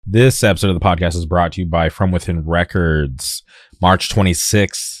This episode of the podcast is brought to you by From Within Records. March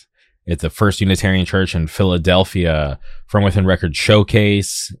 26th at the First Unitarian Church in Philadelphia. From Within Records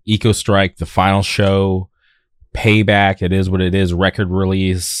Showcase, Eco Strike, the final show, Payback, It Is What It Is record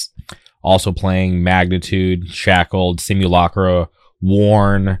release. Also playing Magnitude, Shackled, Simulacra,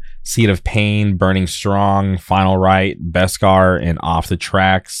 Worn, Seed of Pain, Burning Strong, Final Right, Beskar, and Off the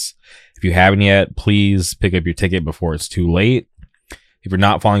Tracks. If you haven't yet, please pick up your ticket before it's too late. If you're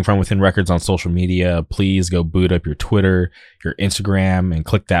not following From Within Records on social media, please go boot up your Twitter, your Instagram, and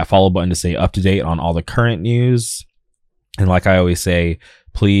click that follow button to stay up to date on all the current news. And like I always say,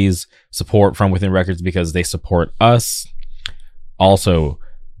 please support From Within Records because they support us. Also,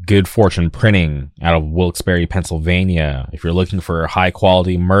 Good Fortune Printing out of Wilkes-Barre, Pennsylvania. If you're looking for high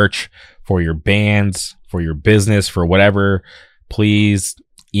quality merch for your bands, for your business, for whatever, please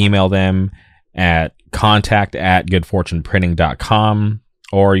email them at contact@goodfortuneprinting.com,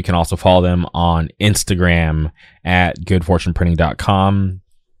 or you can also follow them on Instagram at goodfortuneprinting.com.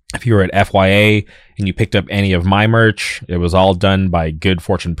 If you were at FYA and you picked up any of my merch, it was all done by Good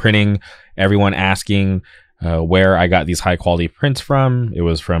Fortune Printing. Everyone asking where I got these high quality prints from, it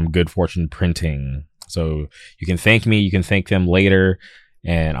was from Good Fortune Printing. So you can thank me, you can thank them later,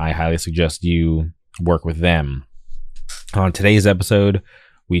 and I highly suggest you work with them. On today's episode,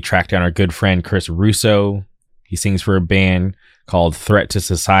 we tracked down our good friend Chris Russo. He sings for a band called Threat to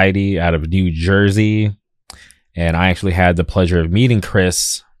Society out of New Jersey. And I actually had the pleasure of meeting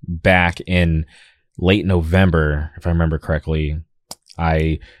Chris back in late November, if I remember correctly.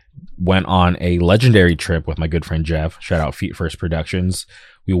 I went on a legendary trip with my good friend Jeff. Shout out Feet First Productions.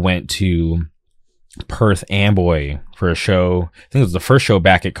 We went to Perth Amboy for a show. I think it was the first show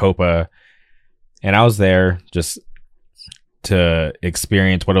back at Copa. And I was there just to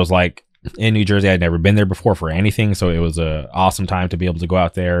experience what it was like in New Jersey. I'd never been there before for anything. So it was an awesome time to be able to go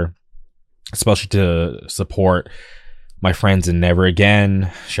out there, especially to support my friends in Never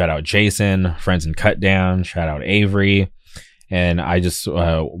Again. Shout out Jason, friends in Cut Down. Shout out Avery. And I just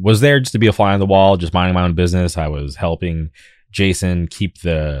was there just to be a fly on the wall, just minding my own business. I was helping Jason keep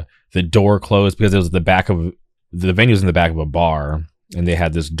the door closed because it was the venue was in the back of a bar, and they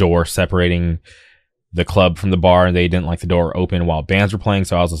had this door separating the club from the bar, and they didn't like the door open while bands were playing.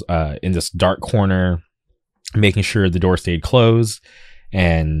 So I was in this dark corner, making sure the door stayed closed.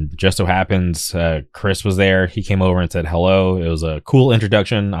 And just so happens, Chris was there. He came over and said hello. It was a cool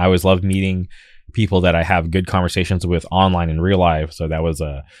introduction. I always love meeting people that I have good conversations with online in real life. So that was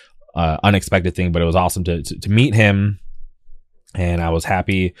a unexpected thing, but it was awesome to meet him. And I was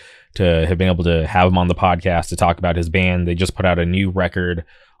happy to have been able to have him on the podcast to talk about his band. They just put out a new record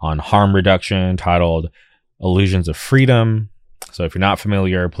on harm reduction titled Illusions of Freedom. So if you're not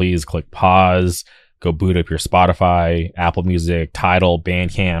familiar, please click pause, go boot up your Spotify, Apple Music, Tidal,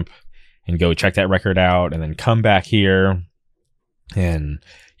 Bandcamp, and go check that record out, and then come back here and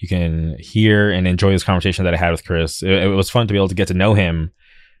you can hear and enjoy this conversation that I had with Chris. It was fun to be able to get to know him.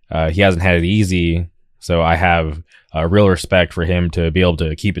 He hasn't had it easy, so I have a real respect for him to be able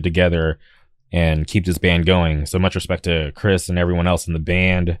to keep it together and keep this band going. So much respect to Chris and everyone else in the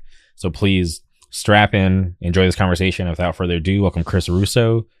band. So please strap in, enjoy this conversation. Without further ado, welcome Chris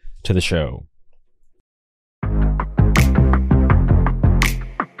Russo to the show.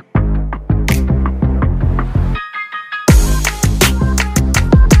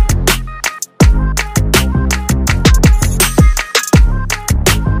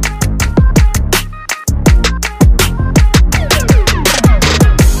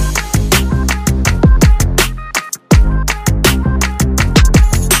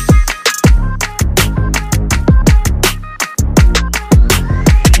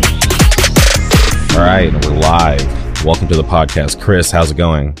 All right, we're live. Welcome to the podcast. Chris, how's it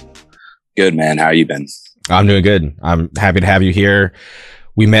going? Good, man. How you been? I'm doing good. I'm happy to have you here.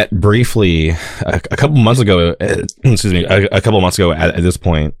 We met briefly a couple months ago. Excuse me, a couple months ago at this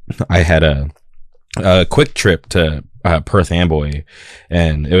point. I had a quick trip to Perth Amboy,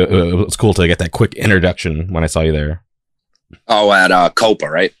 and it was cool to get that quick introduction when I saw you there. Oh, at Copa,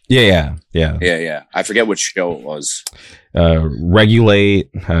 right? Yeah. I forget which show it was. Regulate,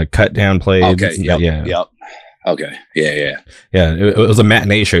 Cut Down played. Okay. Yep. Okay. Yeah. It was a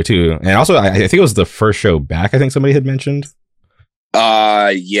matinee show too, and also I think it was the first show back. I think somebody had mentioned.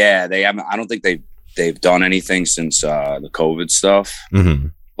 Yeah, they haven't. I don't think they've done anything since the COVID stuff. Mm-hmm.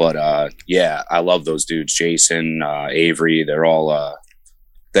 But yeah, I love those dudes. Jason, Avery,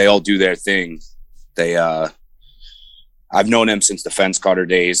 they all do their thing. I've known them since the Fence Cutter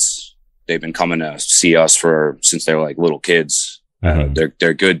days. They've been coming to see us since they were like little kids. Mm-hmm.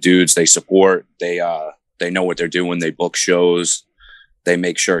 They're good dudes. They support. They know what they're doing. They book shows. They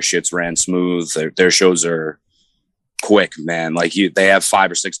make sure shit's ran smooth. Their shows are quick, man. Like they have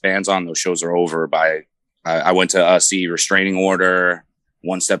 5 or 6 bands on. Those shows are over by. I went to see Restraining Order,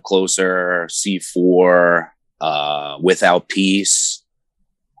 One Step Closer, C4, Without Peace.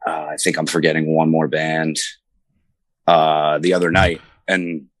 I think I'm forgetting one more band the other night,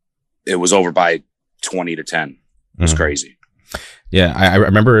 and it was over by 20-10. It was crazy. Yeah, I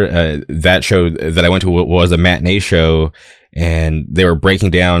remember that show that I went to was a matinee show, and they were breaking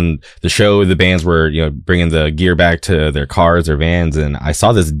down the show. The bands were, bringing the gear back to their cars or vans, and I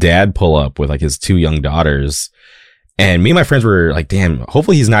saw this dad pull up with like his 2 young daughters, and me and my friends were like, "Damn,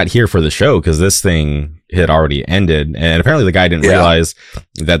 hopefully he's not here for the show because this thing had already ended." And apparently the guy didn't realize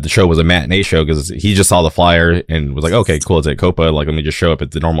that the show was a matinee show because he just saw the flyer and was like, "Okay, cool, it's at Copa. Like, let me just show up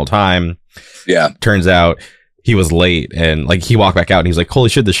at the normal time." Yeah. Turns out he was late, and like he walked back out and he was like, "Holy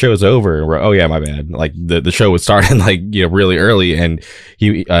shit, the show's over." And we're, "Oh yeah, my bad." Like the show was starting like, really early, and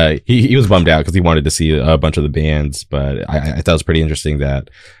he was bummed out because he wanted to see a bunch of the bands. But I thought it was pretty interesting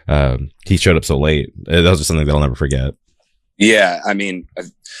that he showed up so late. That was just something that I'll never forget. Yeah, I mean,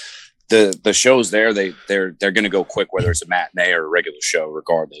 the shows there, they're going to go quick, whether it's a matinee or a regular show,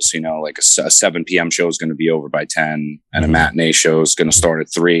 regardless. Like a 7 p.m. show is going to be over by 10, and a matinee show is going to start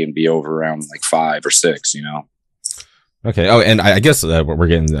at 3 and be over around like 5 or 6. Okay. Oh, and I guess we're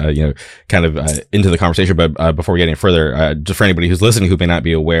getting, kind of into the conversation, but before we get any further, just for anybody who's listening who may not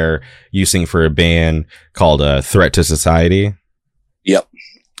be aware, you sing for a band called Threat to Society. Yep.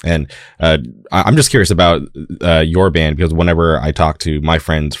 And I'm just curious about your band, because whenever I talk to my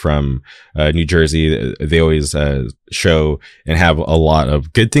friends from New Jersey, they always show and have a lot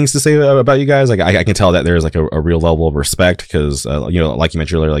of good things to say about you guys. Like I can tell that there's like a real level of respect because, like you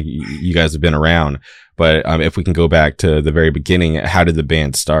mentioned earlier, like you guys have been around. But if we can go back to the very beginning, how did the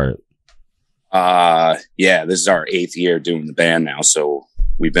band start? Yeah, this is our 8th year doing the band now, so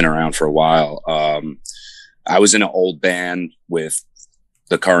we've been around for a while. I was in an old band with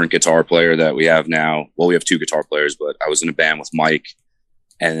the current guitar player that we have now. Well, we have 2 guitar players, but I was in a band with Mike,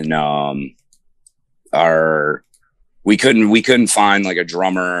 and we couldn't find like a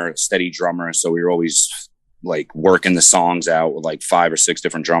steady drummer, so we were always like working the songs out with like 5 or 6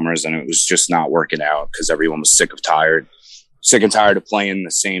 different drummers, and it was just not working out because everyone was sick and tired of playing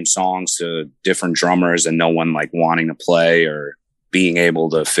the same songs to different drummers and no one like wanting to play or being able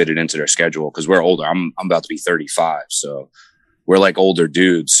to fit it into their schedule because we're older. I'm about to be 35, so we're like older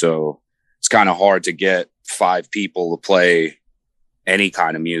dudes, so it's kind of hard to get 5 people to play any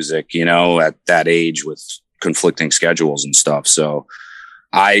kind of music, at that age with conflicting schedules and stuff. So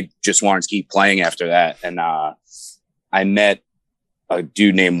I just wanted to keep playing after that. And I met a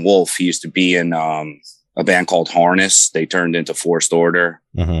dude named Wolf. He used to be in a band called Harness. They turned into Forced Order.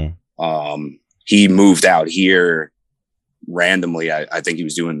 Mm-hmm. He moved out here randomly. I think he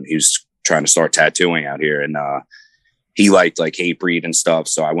was trying to start tattooing out here. And he liked like Hatebreed and stuff.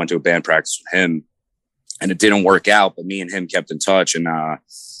 So I went to a band practice with him, and it didn't work out, but me and him kept in touch. And I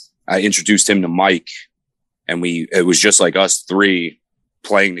introduced him to Mike, and it was just like us 3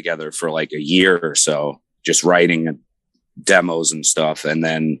 playing together for like a year or so, just writing demos and stuff. And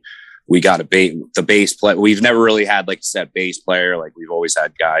then we got the bass player. We've never really had like a set bass player. Like we've always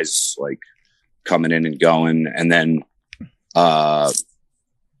had guys like coming in and going. And then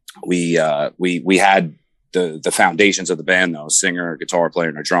we had the foundations of the band though, singer, guitar player,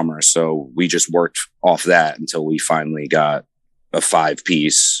 and a drummer. So we just worked off that until we finally got a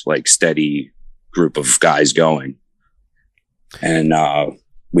 5-piece, like steady group of guys going. And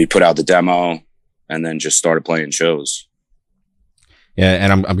we put out the demo and then just started playing shows. Yeah,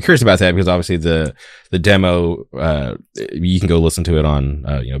 and I'm curious about that because obviously the demo you can go listen to it on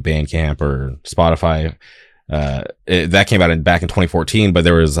Bandcamp or Spotify. That came out back in 2014, but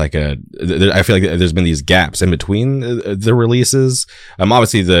there was like I feel like there's been these gaps in between the releases.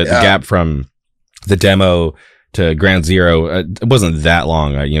 Obviously the gap from the demo to Ground Zero, it wasn't that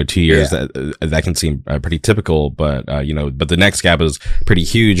long. 2 years. That can seem pretty typical, but but the next gap is pretty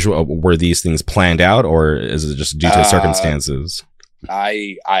huge. Were these things planned out, or is it just due to circumstances?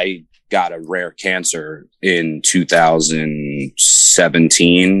 I got a rare cancer in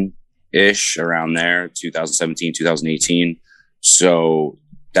 2017 ish, around there, 2017, 2018. So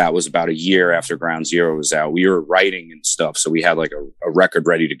that was about a year after Ground Zero was out. We were writing and stuff, so we had like a record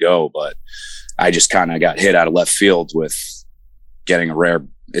ready to go, but I just kind of got hit out of left field with getting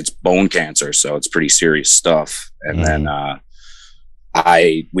it's bone cancer. So it's pretty serious stuff. And then,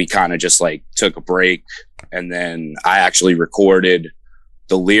 we kind of just like took a break, and then I actually recorded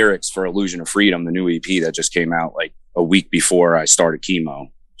the lyrics for Illusion of Freedom, the new EP that just came out like a week before I started chemo.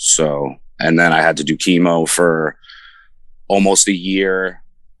 So, and then I had to do chemo for almost a year,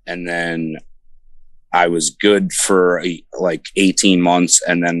 and then I was good for like 18 months,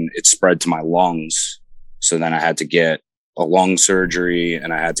 and then it spread to my lungs. So then I had to get a lung surgery,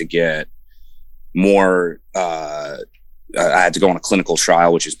 and I had to get more. I had to go on a clinical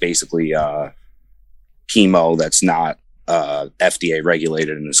trial, which is basically chemo that's not FDA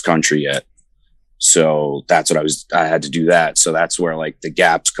regulated in this country yet. So that's what I had to do that. So that's where like the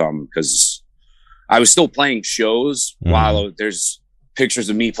gaps come, because I was still playing shows while there's pictures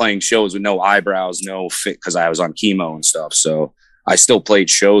of me playing shows with no eyebrows, no fit, because I was on chemo and stuff. So I still played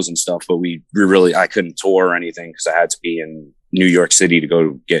shows and stuff, but I couldn't tour or anything because I had to be in New York City to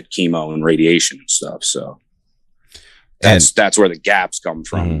go get chemo and radiation and stuff. So that's where the gaps come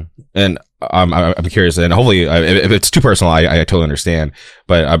from. And I'm curious, and hopefully if it's too personal, I totally understand,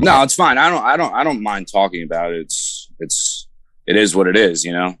 but no, it's fine. I don't mind talking about it. It is what it is,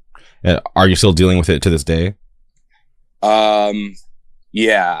 you know? Are you still dealing with it to this day?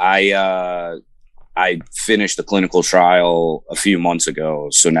 Yeah, I finished the clinical trial a few months ago.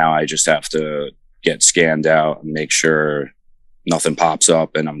 So now I just have to get scanned out and make sure nothing pops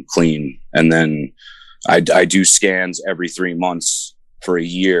up and I'm clean. And then I do scans every 3 months for a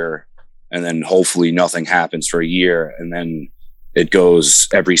year, and then hopefully nothing happens for a year. And then it goes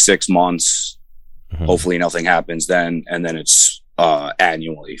every 6 months. Hopefully nothing happens then. And then it's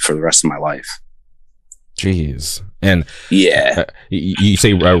annually for the rest of my life. Jeez. And yeah, you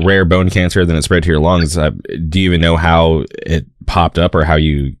say rare bone cancer, then it spread to your lungs. Do you even know how it popped up or how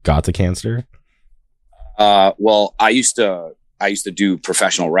you got the cancer? Well, I used to do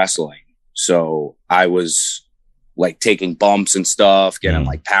professional wrestling. So I was like taking bumps and stuff, getting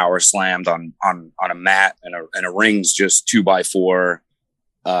like power slammed on a mat, and a ring's just 2x4,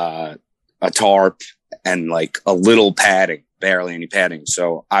 a tarp, and like a little padding, barely any padding.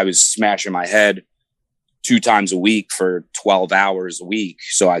 So I was smashing my head 2 times a week for 12 hours a week.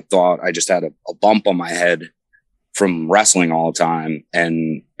 So I thought I just had a bump on my head from wrestling all the time,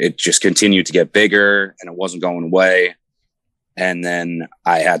 and it just continued to get bigger and it wasn't going away. And then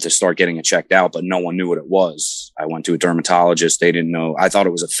I had to start getting it checked out, but no one knew what it was. I went to a dermatologist. They didn't know. I thought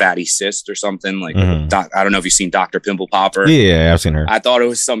it was a fatty cyst or something. Like, I don't know if you've seen Dr. Pimple Popper. Yeah, I've seen her. I thought it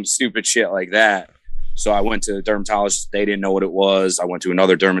was some stupid shit like that. So I went to the dermatologist. They didn't know what it was. I went to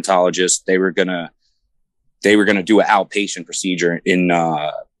another dermatologist. They were gonna do an outpatient procedure in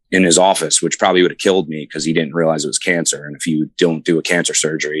his office, which probably would have killed me because he didn't realize it was cancer. And if you don't do a cancer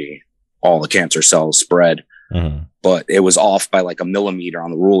surgery, all the cancer cells spread. But it was off by like a millimeter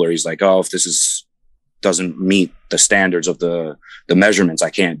on the ruler. He's like, oh, if this doesn't meet the standards of the measurements, I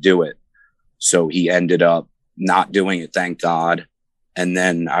can't do it. So he ended up not doing it, thank God. And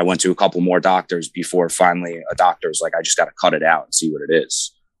then I went to a couple more doctors before finally a doctor was like, I just got to cut it out and see what it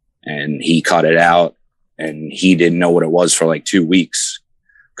is. And he cut it out, and he didn't know what it was for like 2 weeks,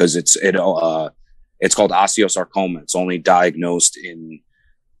 because it's called osteosarcoma. It's only diagnosed in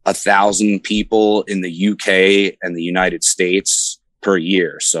 1,000 people in the UK and the United States per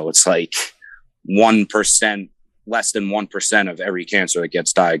year. So it's like 1%, less than 1% of every cancer that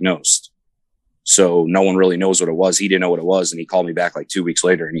gets diagnosed. So no one really knows what it was. He didn't know what it was. And he called me back like 2 weeks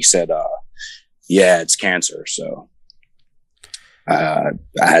later and he said, yeah, it's cancer. So I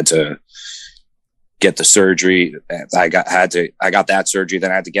had to get the surgery. I got that surgery.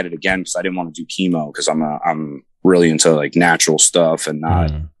 Then I had to get it again because I didn't want to do chemo, because I'm really into like natural stuff and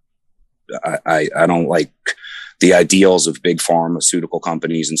not, I don't like the ideals of big pharmaceutical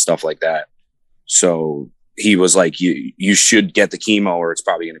companies and stuff like that. So he was like, you should get the chemo or it's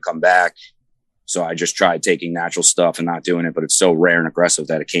probably going to come back. So I just tried taking natural stuff and not doing it, but it's so rare and aggressive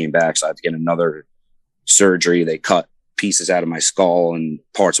that it came back. So I had to get another surgery. They cut pieces out of my skull and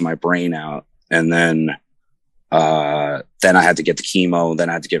parts of my brain out. And then I had to get the chemo. Then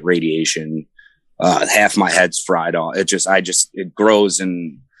I had to get radiation. Half my head's fried off. It grows,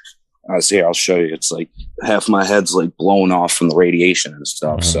 and I'll show you. It's like half my head's like blown off from the radiation and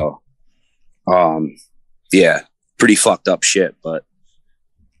stuff. So, yeah, pretty fucked up shit, but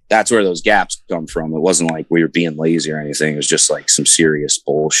that's where those gaps come from. It wasn't like we were being lazy or anything. It was just like some serious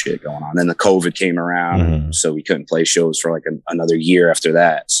bullshit going on. Then the COVID came around, so we couldn't play shows for like another year after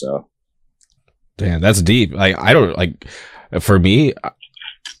that. So, damn, that's deep. Like, I don't like, for me,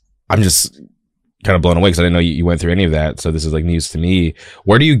 I'm just kind of blown away because I didn't know you went through any of that. So this is like news to me.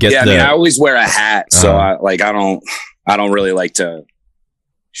 Where do you get I mean, I always wear a hat. So I don't really like to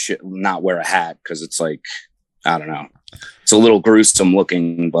not wear a hat, because it's like, I don't know. It's a little gruesome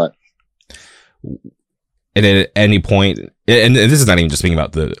looking, but. And at any point, and this is not even just speaking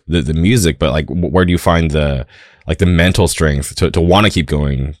about the music, but like, where do you find the like the mental strength to want to keep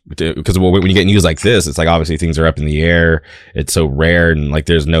going, because when you get news like this, it's like obviously things are up in the air. It's so rare, and like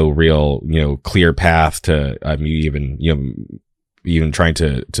there's no real clear path to even trying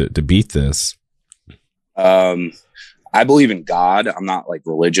to beat this. I believe in God. I'm not like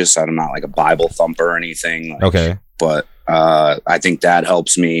religious. I'm not like a Bible thumper or anything. Like, okay, but I think that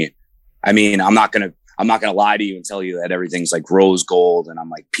helps me. I mean, I'm not gonna lie to you and tell you that everything's like rose gold and I'm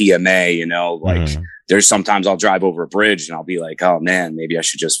like PMA, like there's sometimes I'll drive over a bridge and I'll be like, oh man, maybe I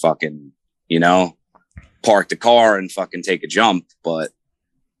should just fucking, park the car and fucking take a jump. But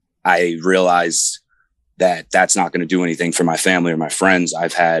I realize that that's not going to do anything for my family or my friends.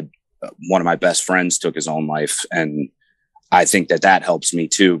 I've had one of my best friends took his own life. And I think that helps me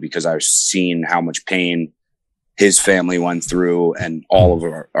too, because I've seen how much pain his family went through and all of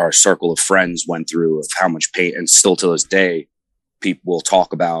our circle of friends went through, of how much pain. And still to this day, people will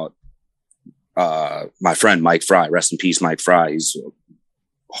talk about my friend Mike Fry. Rest in peace, Mike Fry. He's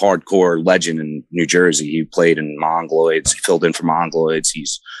a hardcore legend in New Jersey. He played in Mongoloids. He filled in for Mongoloids.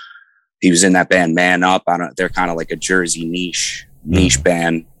 He was in that band Man Up. They're kind of like a Jersey niche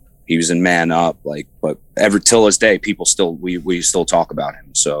band. He was in Man Up, but ever till this day, people still we still talk about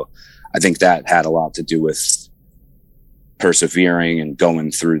him. So I think that had a lot to do with persevering and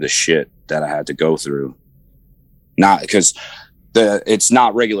going through the shit that I had to go through. Not because it's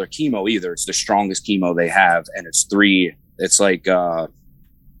not regular chemo either. It's the strongest chemo they have, and it's like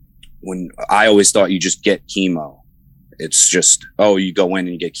when I always thought you just get chemo. It's just, you go in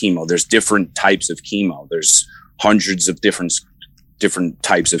and you get chemo. There's different types of chemo. There's hundreds of different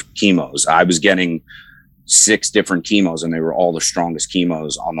types of chemos. I was getting 6 different chemos, and they were all the strongest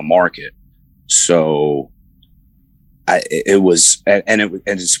chemos on the market. So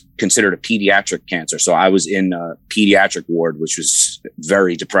it's considered a pediatric cancer. So I was in a pediatric ward, which was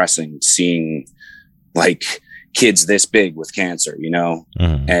very depressing, seeing like kids this big with cancer,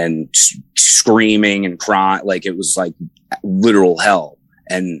 and screaming and crying. Like it was like literal hell.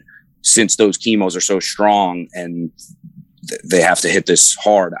 And since those chemos are so strong and they have to hit this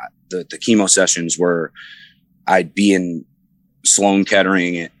hard, the chemo sessions where I'd be in Sloan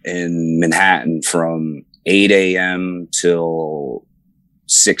Kettering in Manhattan from 8 a.m. till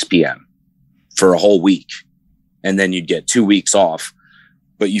 6 p.m. for a whole week. And then you'd get 2 weeks off,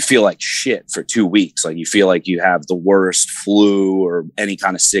 but you feel like shit for 2 weeks. Like you feel like you have the worst flu or any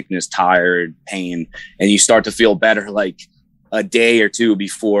kind of sickness, tired, pain, and you start to feel better like a day or two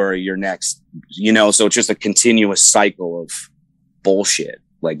before your next, so it's just a continuous cycle of bullshit,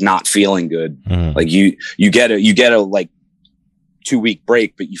 like not feeling good. Like you get a like 2 week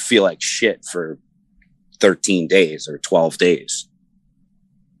break, but you feel like shit for 13 days or 12 days.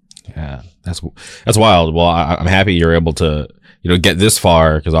 Yeah, that's wild. Well, I'm happy you're able to, get this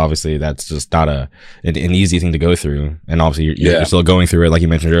far, because obviously that's just not an easy thing to go through. And obviously you're still going through it, like you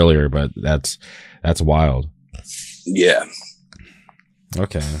mentioned earlier, but that's wild. Yeah.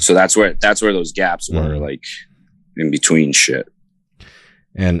 Okay. So that's where those gaps were, like in between shit.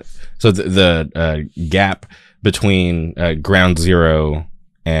 And so the gap between Ground Zero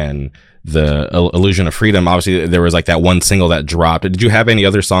and the Illusion of Freedom, obviously there was like that one single that dropped. Did you have any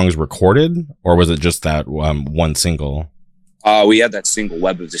other songs recorded, or was it just that one single? We had that single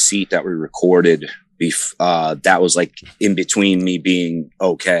Web of Deceit that we recorded. That was like in between me being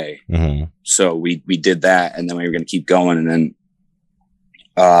okay. So we did that, and then we were going to keep going, and then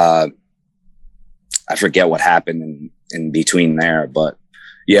I forget what happened in between there, but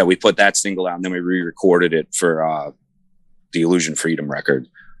yeah, we put that single out and then we re-recorded it for the Illusion Freedom record.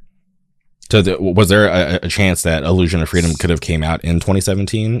 So was there a chance that Illusion of Freedom could have came out in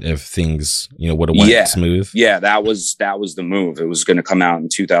 2017 if things, would have went smooth? Yeah, that was the move. It was going to come out in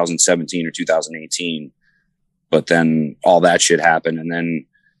 2017 or 2018, but then all that shit happened, and then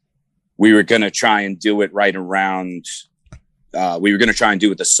we were going to try and do it right around. We were going to try and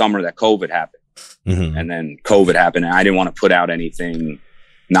do it the summer that COVID happened, and then COVID happened, and I didn't want to put out anything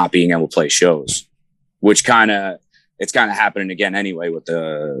not being able to play shows, which it's kind of happening again anyway with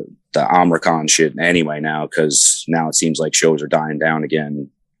the Omicron shit anyway now, because now it seems like shows are dying down again,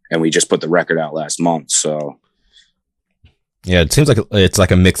 and we just put the record out last month. So yeah, it seems like it's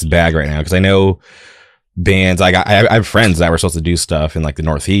like a mixed bag right now, because I know bands, I have friends that were supposed to do stuff in like the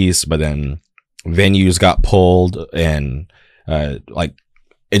Northeast, but then venues got pulled, and like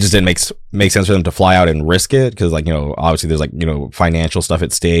it just didn't make sense for them to fly out and risk it, because like, obviously there's like, financial stuff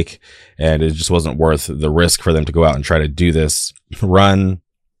at stake, and it just wasn't worth the risk for them to go out and try to do this run.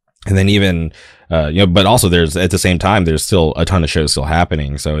 And then even but also there's, at the same time, there's still a ton of shows still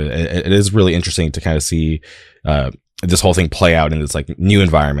happening, so it is really interesting to kind of see this whole thing play out in this like new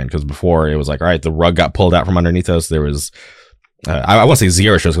environment, because before it was like, all right, the rug got pulled out from underneath us. There was I won't say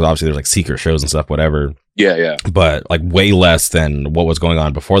zero shows, because obviously there's like secret shows and stuff, whatever. Yeah. But like way less than what was going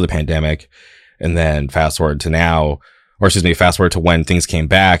on before the pandemic. And then fast forward to now, or excuse me, fast forward to when things came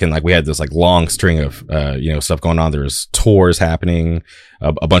back, and like we had this like long string of stuff going on. There was tours happening,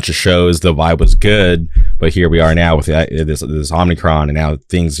 a bunch of shows. The vibe was good, but here we are now with this Omicron, and now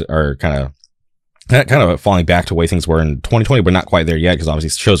things are kind of falling back to the way things were in 2020, but not quite there yet, because obviously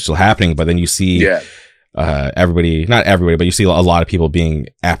shows are still happening. But then you see not everybody, but you see a lot of people being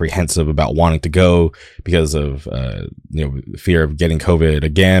apprehensive about wanting to go because of fear of getting COVID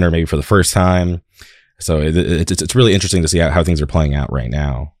again, or maybe for the first time. So it's really interesting to see how things are playing out right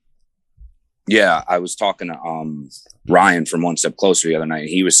now. Yeah, I was talking to Ryan from One Step Closer the other night.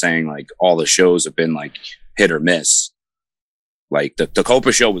 He was saying like all the shows have been like hit or miss. Like the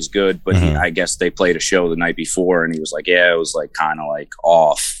Copa show was good, but I guess they played a show the night before, and he was like, yeah, it was like kind of like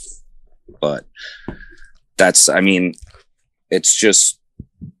off. But it's just,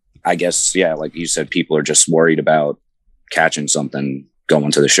 I guess, yeah, like you said, people are just worried about catching something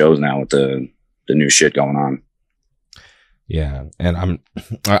going to the shows now with the new shit going on. Yeah, and I'm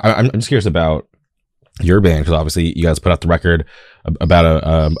just curious about your band, because obviously you guys put out the record about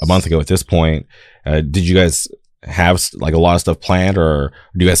a month ago at this point. Did you guys have like a lot of stuff planned, or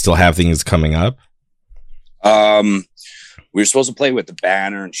do you guys still have things coming up? We were supposed to play with the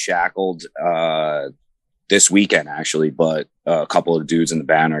Banner and Shackled this weekend actually, but a couple of dudes in the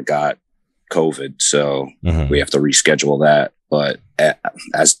Banner got COVID, so we have to reschedule that. But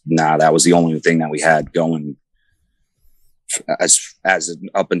that was the only thing that we had going as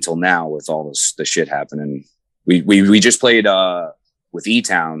up until now with all the shit happening. We just played with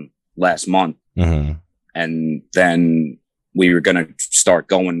E-Town last month, and then we were gonna start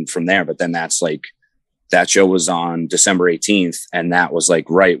going from there. But then that show was on December 18th, and that was like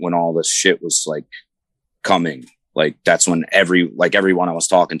right when all this shit was like coming. Like that's when everyone I was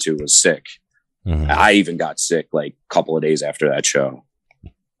talking to was sick. I even got sick like a couple of days after that show.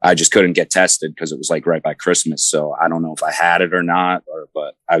 I just couldn't get tested because it was like right by Christmas. So I don't know if I had it or not,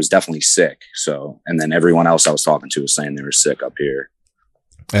 but I was definitely sick. So, and then everyone else I was talking to was saying they were sick up here.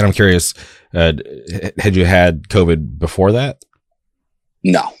 And I'm curious, had you had COVID before that?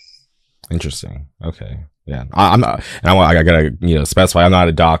 No. Interesting. Okay. Yeah, I gotta specify, I'm not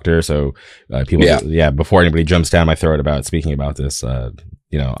a doctor, so people before anybody jumps down my throat about speaking about this, I'm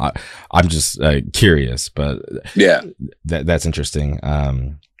just curious, but yeah, that's interesting.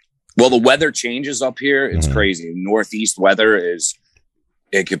 Well, the weather changes up here. It's crazy. Northeast weather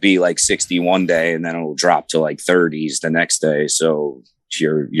it could be like 60 one day, and then it'll drop to like 30s the next day. So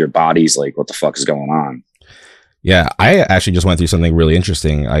your body's like, what the fuck is going on? Yeah, I actually just went through something really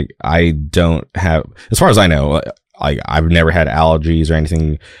interesting. I don't have, as far as I know, I've never had allergies or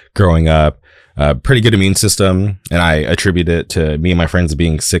anything growing up. Pretty good immune system, and I attribute it to me and my friends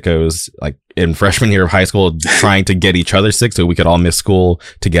being sickos, like in freshman year of high school, trying to get each other sick so we could all miss school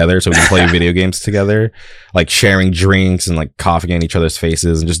together, so we could play video games together, like sharing drinks and like coughing in each other's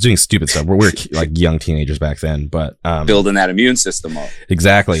faces and just doing stupid stuff. We were like young teenagers back then, but building that immune system up.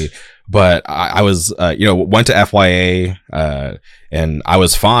 Exactly. But I was, went to FYA, and I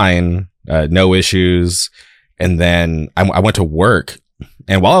was fine, no issues. And then I went to work,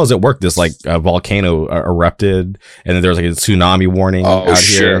 and while I was at work, this like volcano erupted, and then there was like a tsunami warning out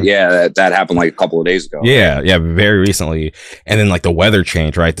here. Yeah, that happened like a couple of days ago. Yeah, very recently. And then like the weather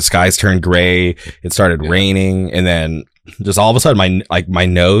changed, right? The skies turned gray. It started raining, and then just all of a sudden, my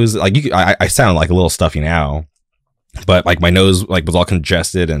nose, like I sound like a little stuffy now. But like my nose like was all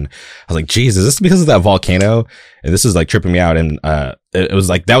congested, and I was like, geez, is this because of that volcano? And this is like tripping me out. And it was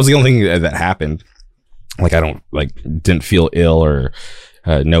like that was the only thing that happened. Like I didn't feel ill or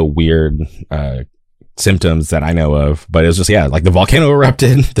no weird symptoms that I know of. But it was just like the volcano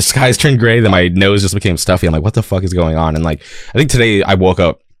erupted, the skies turned gray, then my nose just became stuffy. I'm like, what the fuck is going on? And like I think today I woke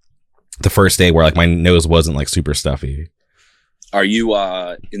up the first day where like my nose wasn't like super stuffy. Are you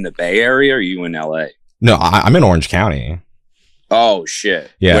in the Bay Area, or are you in LA? No, I'm in Orange County. Oh shit!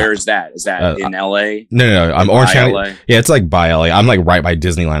 Yeah, where is that? Is that in LA? No, I'm Orange County. LA? Yeah, it's like by LA. I'm like right by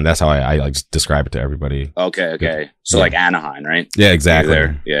Disneyland. That's how I like describe it to everybody. Okay. So like Anaheim, right? Yeah,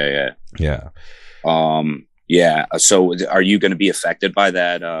 exactly. Yeah. Yeah. So are you going to be affected by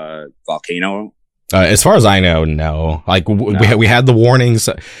that volcano? As far as I know, no. Like we had the warnings,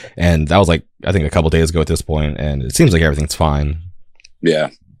 and that was like I think a couple days ago at this point, and it seems like everything's fine.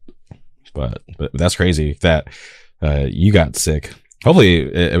 Yeah. But that's crazy that you got sick. Hopefully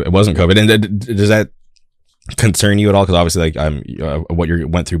it wasn't COVID. And does that concern you at all? Because obviously, like what you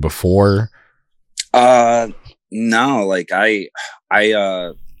went through before. No, like I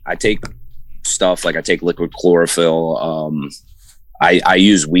take stuff like I take liquid chlorophyll. I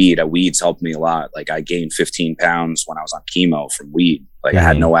use weed. Weed's helped me a lot. Like I gained 15 pounds when I was on chemo from weed. Like I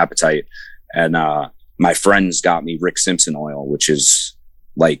had no appetite. And my friends got me Rick Simpson oil, which is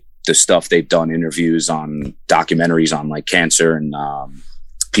like the stuff they've done interviews on, documentaries on like cancer and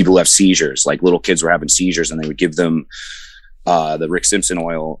people who have seizures. Like little kids were having seizures and they would give them the Rick Simpson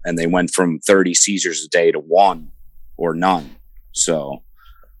oil, and they went from 30 seizures a day to 1 or none. So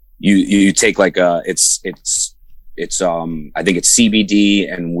you take like it's I think it's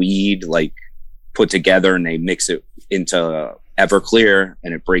CBD and weed like put together, and they mix it into Everclear,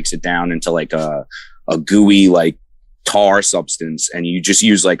 and it breaks it down into like a gooey like tar substance, and you just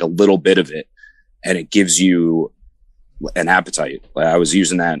use like a little bit of it and it gives you an appetite. Like I was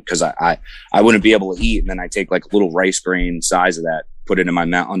using that because I wouldn't be able to eat, and then I take like a little rice grain size of that, put it in my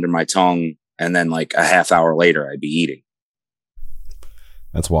mouth under my tongue, and then like a half hour later I'd be eating.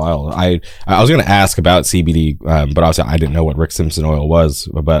 That's wild. I was going to ask about CBD, but obviously I didn't know what Rick Simpson oil was.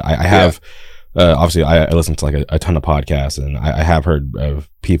 But I have, obviously I listen to like a ton of podcasts, and I have heard of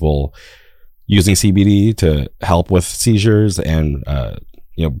people using CBD to help with seizures, and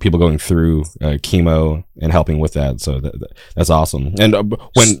people going through chemo and helping with that. So that's awesome. And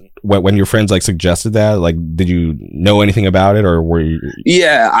when your friends like suggested that, like, did you know anything about it, or were you?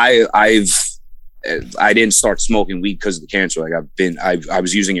 Yeah, I didn't start smoking weed because of the cancer. Like I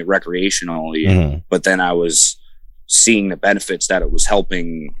was using it recreationally, but then I was seeing the benefits that it was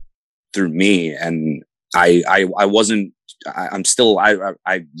helping through me. And I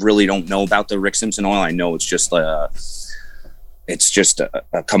really don't know about the Rick Simpson oil. I know it's just a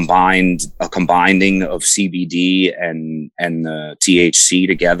combining of CBD and the THC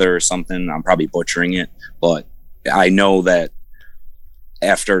together or something. I'm probably butchering it, but I know that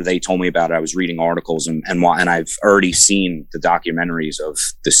after they told me about it, I was reading articles and I've already seen the documentaries of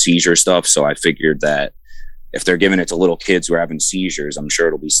the seizure stuff. So I figured that if they're giving it to little kids who are having seizures, I'm sure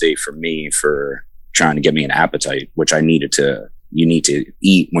it'll be safe for me for trying to get me an appetite, which I needed to. You need to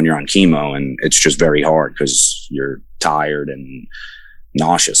eat when you're on chemo, and it's just very hard because you're tired and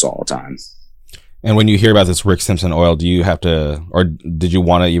nauseous all the time. And when you hear about this Rick Simpson oil, do you have to, or did you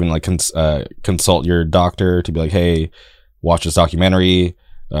want to even like consult your doctor to be like, hey, watch this documentary?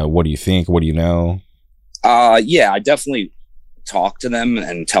 What do you think? What do you know? Yeah, I definitely talk to them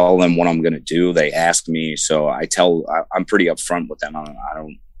and tell them what I'm going to do. They ask me, so I'm pretty upfront with them. I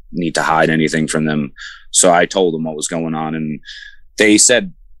don't need to hide anything from them. So I told them what was going on, and they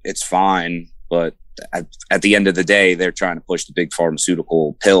said it's fine. But at the end of the day, they're trying to push the big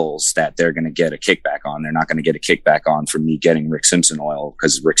pharmaceutical pills that they're going to get a kickback on. They're not going to get a kickback on from me getting Rick Simpson oil,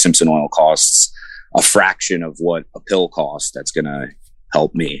 because Rick Simpson oil costs a fraction of what a pill costs. That's going to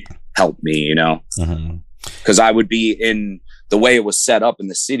help me, because I would be in the way it was set up in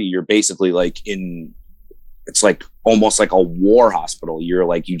the city. You're basically like it's like almost like a war hospital. You're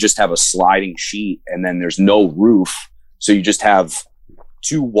like, you just have a sliding sheet and then there's no roof. So you just have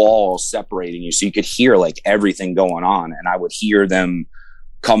 2 walls separating you. So you could hear like everything going on. And I would hear them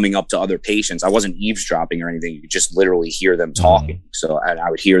coming up to other patients. I wasn't eavesdropping or anything. You could just literally hear them talking. So and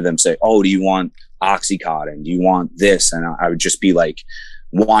I would hear them say, oh, do you want Oxycontin? Do you want this? And I would just be like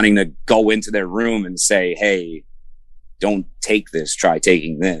wanting to go into their room and say, hey, don't take this, try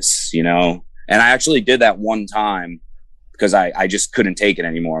taking this, And I actually did that one time because I just couldn't take it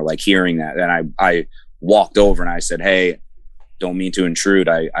anymore, like hearing that. And I walked over and I said, hey, don't mean to intrude.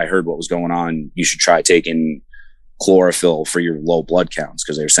 I heard what was going on. You should try taking chlorophyll for your low blood counts,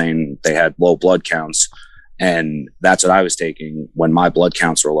 because they were saying they had low blood counts. And that's what I was taking. When my blood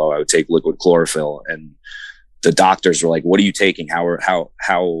counts were low, I would take liquid chlorophyll. And the doctors were like, what are you taking? How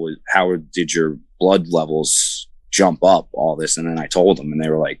did your blood levels jump up, all this? And then I told them, and they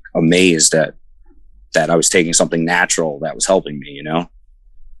were like amazed that I was taking something natural that was helping me,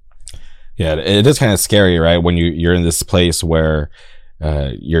 Yeah, it is kind of scary, right? When you're in this place where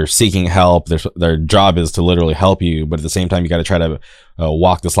you're seeking help. Their job is to literally help you, but at the same time, you got to try to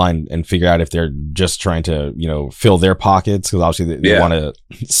walk this line and figure out if they're just trying to, fill their pockets, because obviously they want to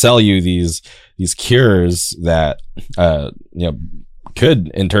sell you these cures that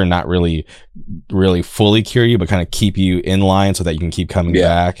could in turn not really fully cure you, but kind of keep you in line so that you can keep coming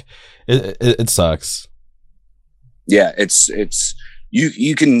back. It sucks. Yeah, it's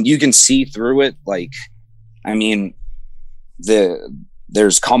you can see through it. Like, I mean,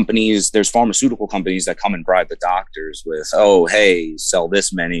 there's pharmaceutical companies that come and bribe the doctors with, oh, hey, sell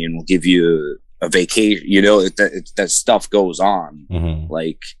this many and we'll give you a vacation. That stuff goes on.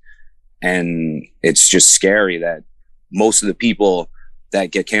 Like, and it's just scary that most of the people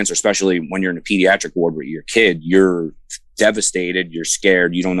that get cancer, especially when you're in a pediatric ward with your kid, you're devastated, you're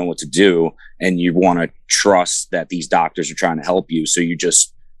scared, you don't know what to do, and you want to trust that these doctors are trying to help you. So you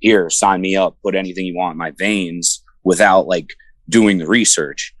just, here, sign me up, put anything you want in my veins without like doing the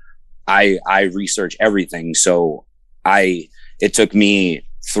research. I research everything. So it took me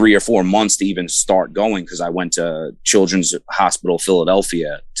 3 or 4 months to even start going, because I went to Children's Hospital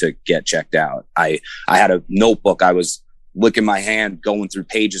Philadelphia to get checked out. I had a notebook. I was licking my hand, going through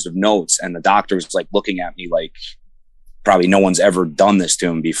pages of notes, and the doctor was like looking at me like probably no one's ever done this to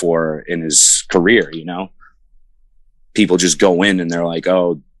him before in his career. You know, people just go in and they're like,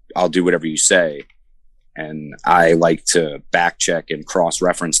 "Oh, I'll do whatever you say." And I like to back check and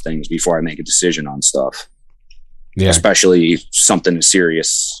cross-reference things before I make a decision on stuff. Yeah. Especially something as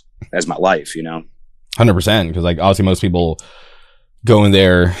serious as my life, you know? 100%. Because like obviously most people go in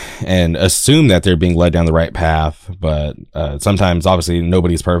there and assume that they're being led down the right path. But sometimes obviously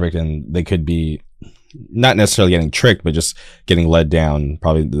nobody's perfect, and they could be not necessarily getting tricked, but just getting led down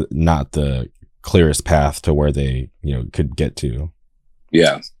probably not the clearest path to where they, you know, could get to.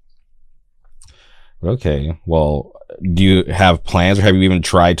 Yeah. Okay. Well, do you have plans, or have you even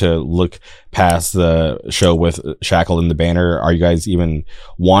tried to look past the show with Shackled and the Banner? Are you guys even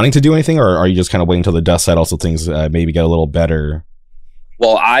wanting to do anything, or are you just kind of waiting until the dust settles so things maybe get a little better?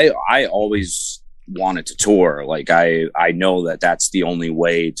 Well, I always wanted to tour. Like I know that that's the only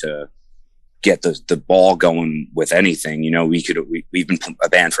way to get the ball going with anything. You know, we've been a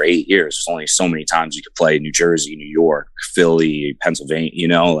band for 8 years. There's only so many times you could play New Jersey, New York, Philly, Pennsylvania, you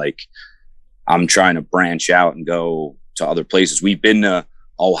know, like I'm trying to branch out and go to other places. We've been to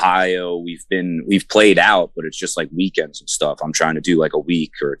Ohio. We've played out, but it's just like weekends and stuff. I'm trying to do like a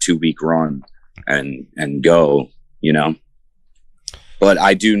week or a 2-week run and go, you know, but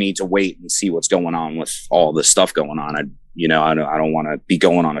I do need to wait and see what's going on with all this stuff going on. I don't want to be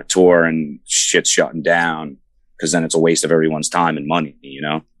going on a tour and shit's shutting down, because then it's a waste of everyone's time and money, you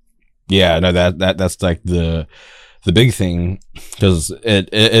know? Yeah, no, that's like the big thing, because it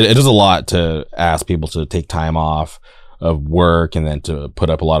is a lot to ask people to take time off of work and then to put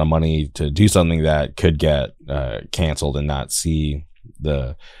up a lot of money to do something that could get canceled and not see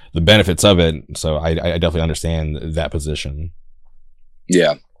the benefits of it. So I definitely understand that position.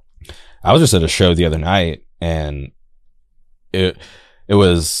 Yeah. I was just at a show the other night, and it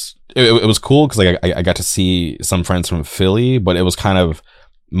was cool because like I got to see some friends from Philly, but it was kind of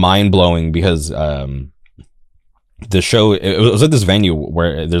mind blowing because the show, it was at this venue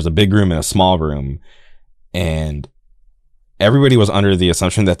where there's a big room and a small room, and everybody was under the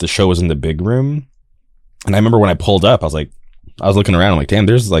assumption that the show was in the big room. And I remember when I pulled up, I was looking around, I'm like, damn,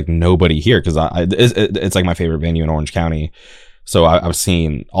 there's like nobody here, because it's like my favorite venue in Orange County. So I've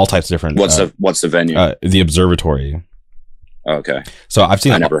seen all types of different. What's the venue? The Observatory. Okay. So I've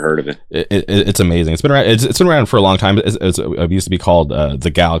seen. I never heard of it. It's amazing. It's been around. It's been around for a long time. It used to be called the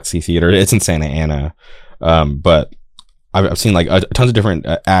Galaxy Theater. It's in Santa Ana, but I've seen like tons of different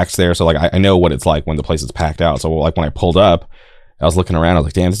acts there. So like I know what it's like when the place is packed out. So like when I pulled up, I was looking around. I was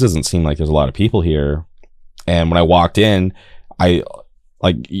like, damn, this doesn't seem like there's a lot of people here. And when I walked in,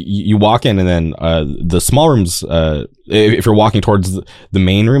 you walk in, and then the small rooms, if you're walking towards the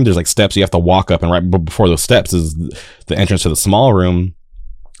main room, there's like steps you have to walk up, and right before those steps is the entrance to the small room.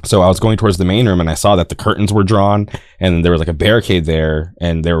 So I was going towards the main room, and I saw that the curtains were drawn, and there was like a barricade there,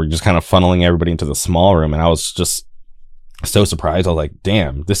 and they were just kind of funneling everybody into the small room. And I was just so surprised. I was like,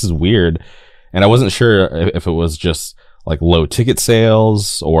 damn, this is weird. And I wasn't sure if it was just like low ticket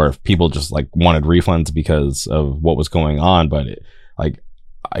sales, or if people just like wanted refunds because of what was going on. But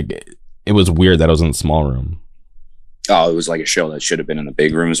it was weird that I was in the small room. Oh, it was like a show that should have been in the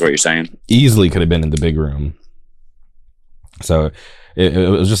big room, is what you're saying? Easily could have been in the big room. So it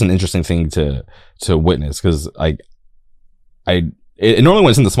was just an interesting thing to witness, because it normally when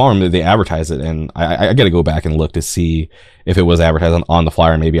it's in the small room, they advertise it, and I got to go back and look to see if it was advertised on the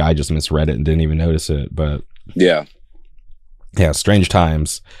flyer. Maybe I just misread it and didn't even notice it. But yeah, strange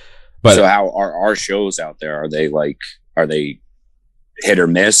times. But so how are our shows out there? Are they hit or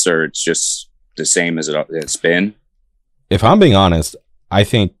miss, or it's just the same as it's been? If I'm being honest, I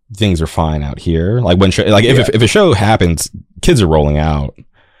think things are fine out here. Like if a show happens, kids are rolling out.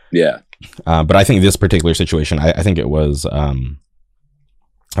 Yeah. But I think this particular situation, I think it was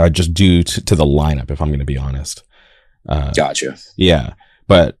just due to the lineup, if I'm going to be honest. Gotcha. Yeah.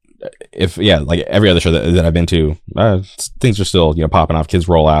 But like every other show that I've been to, things are still, popping off. Kids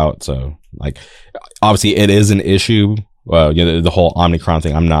roll out. So like, obviously it is an issue. The whole Omicron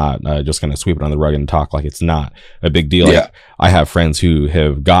thing, I'm not just going to sweep it on the rug and talk like it's not a big deal. Yeah. Like, I have friends who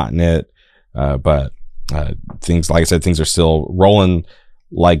have gotten it, but things, like I said, things are still rolling.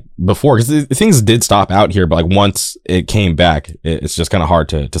 like before, because things did stop out here, but like once it came back, it's just kind of hard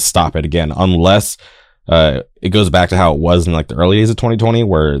to stop it again, unless it goes back to how it was in like the early days of 2020,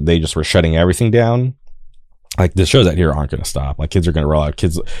 where they just were shutting everything down. Like the shows out here aren't going to stop. Like kids are going to roll out.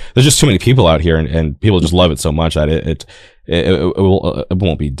 Kids, there's just too many people out here, and people just love it so much that it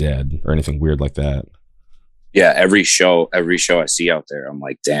won't be dead or anything weird like that. Yeah, every show I see out there, I'm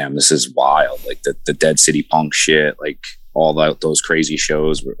like, damn, this is wild. Like the Dead City Punk shit, like all those crazy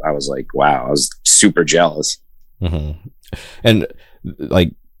shows. I was like, wow, I was super jealous. Mm-hmm. And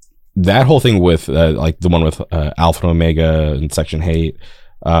like that whole thing with like the one with Alpha and Omega and Section Hate.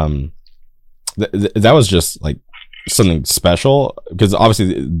 That was just like something special, because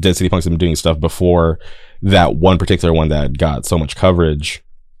obviously Dead City Punk's been doing stuff before that one particular one that got so much coverage,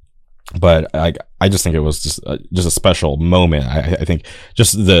 but I just think it was just a special moment. I think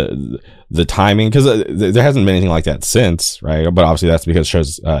just the timing, because there hasn't been anything like that since, right? But obviously that's because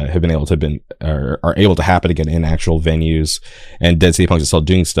shows have been able to are able to happen again in actual venues, and Dead City Punks is still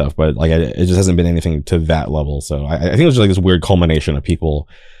doing stuff, but like it just hasn't been anything to that level. So I think it was just like this weird culmination of people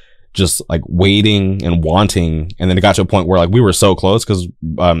just like waiting and wanting, and then it got to a point where like we were so close, because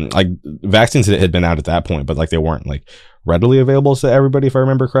like vaccines had been out at that point, but like they weren't like readily available to everybody, if I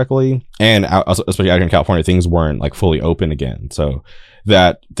remember correctly, and especially out here in California, things weren't like fully open again. So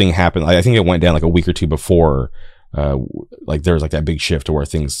that thing happened. I think it went down like a week or two before like there was like that big shift to where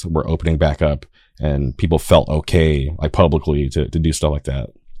things were opening back up and people felt okay like publicly to do stuff like that.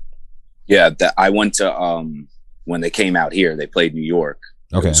 Yeah, I went to when they came out here, they played New York.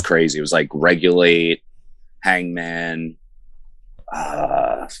 Okay. It was crazy. It was like Regulate, Hangman.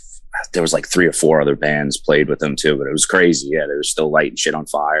 There was like 3 or 4 other bands played with them too, but it was crazy. Yeah, they were still lighting shit on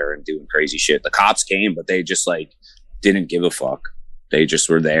fire and doing crazy shit. The cops came, but they just like didn't give a fuck. They just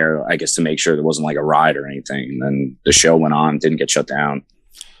were there, I guess, to make sure there wasn't like a riot or anything. And then the show went on, didn't get shut down.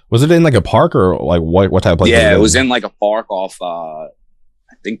 Was it in like a park or like what type of place? Yeah, it was in like a park off, I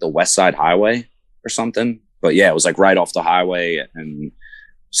think the West Side Highway or something. But yeah, it was like right off the highway. And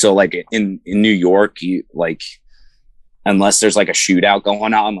so like in New York, you like, unless there's like a shootout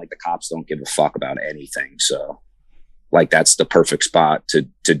going on, like the cops don't give a fuck about anything. So like that's the perfect spot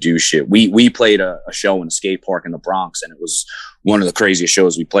to do shit. We played a show in a skate park in the Bronx, and it was one of the craziest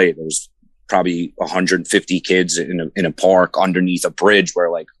shows we played. There was probably 150 kids in a park underneath a bridge where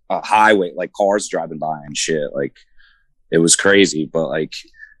like a highway, like cars driving by and shit. Like it was crazy. But like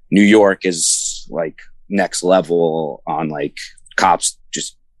New York is like next level on like cops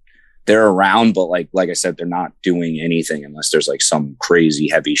just, they're around, but like I said, they're not doing anything unless there's like some crazy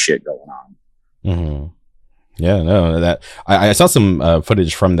heavy shit going on. Mm-hmm. Yeah, no, that I saw some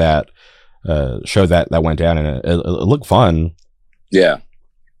footage from that show that went down, and it looked fun. Yeah,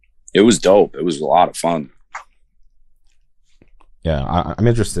 it was dope. It was a lot of fun. Yeah, I'm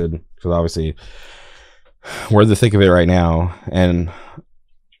interested, because obviously we're in the thick of it right now, and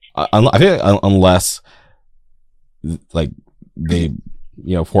I think unless like they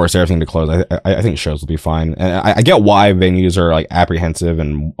force everything to close, I think shows will be fine. And I get why venues are like apprehensive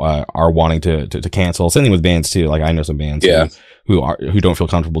and are wanting to cancel. Same thing with bands too. Like I know some bands who don't feel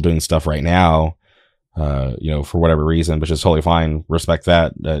comfortable doing stuff right now, for whatever reason, which is totally fine. Respect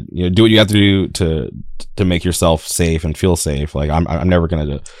that. Do what you have to do to make yourself safe and feel safe. Like I'm never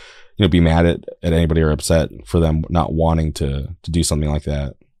gonna be mad at anybody or upset for them not wanting to do something like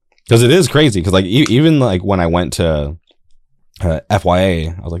that, because it is crazy. Because like even like when I went to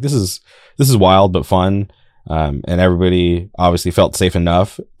FYA, I was like, this is wild but fun, and everybody obviously felt safe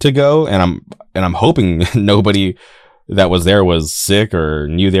enough to go, and I'm hoping nobody that was there was sick or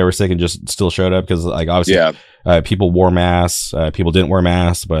knew they were sick and just still showed up, because like obviously people wore masks, people didn't wear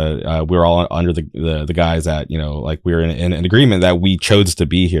masks, but we were all under the guys that like we were in an agreement that we chose to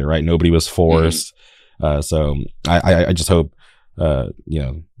be here, right? Nobody was forced. So I just hope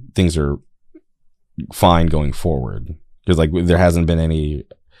things are fine going forward. Because like there hasn't been any,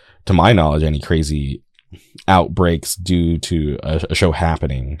 to my knowledge, any crazy outbreaks due to a show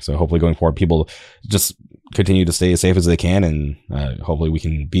happening. So hopefully going forward, people just continue to stay as safe as they can, and hopefully we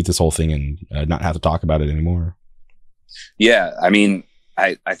can beat this whole thing and not have to talk about it anymore. Yeah, I mean,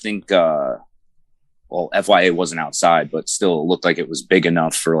 I think FYA wasn't outside, but still looked like it was big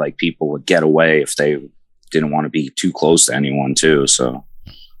enough for like people to get away if they didn't want to be too close to anyone too. So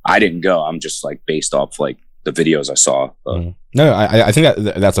I didn't go. I'm just like based off like the videos I saw. No, I think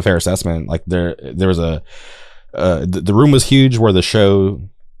that's a fair assessment. Like there was the room was huge where the show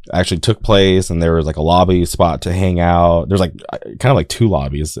actually took place, and there was like a lobby spot to hang out. There's like kind of like 2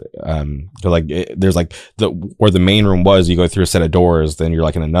 lobbies. There's like where the main room was, you go through a set of doors, then you're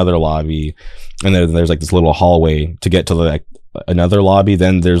like in another lobby, and then there's like this little hallway to get to another lobby,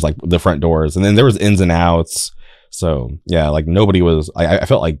 then there's like the front doors, and then there was ins and outs. So yeah, like nobody was. I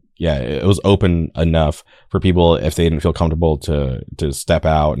felt like it was open enough for people if they didn't feel comfortable to step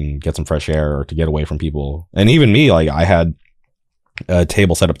out and get some fresh air or to get away from people. And even me, like I had a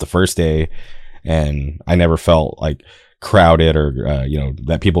table set up the first day, and I never felt like crowded or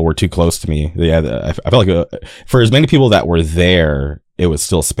that people were too close to me. Yeah, I felt like for as many people that were there, it was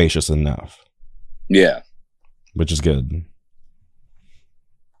still spacious enough. Yeah, which is good.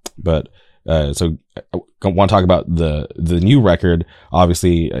 But so I want to talk about the new record.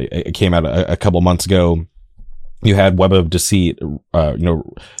 Obviously, it came out a couple months ago. You had Web of Deceit,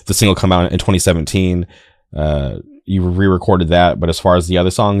 the single come out in 2017. You re-recorded that, but as far as the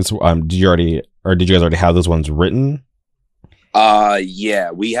other songs, did you guys already have those ones written?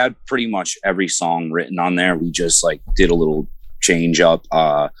 Yeah, we had pretty much every song written on there. We just like did a little change up.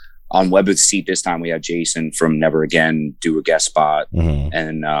 On Web of Deceit this time we had Jason from Never Again do a guest spot,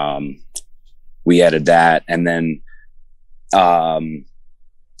 and we added that, and then a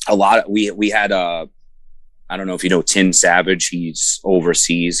lot of we had I don't know if you know Tin Savage. He's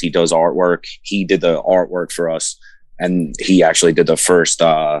overseas. He does artwork. He did the artwork for us, and he actually did the first.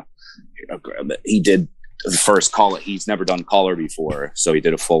 He did the first color. He's never done color before, so he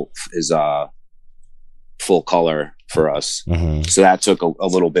did full color for us. So that took a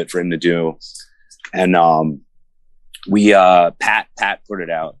little bit for him to do, and we Pat put it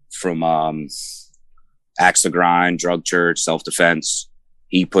out from Axe the Grind, Drug Church, Self Defense.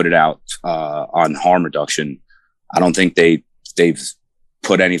 He put it out on Harm Reduction. I don't think they've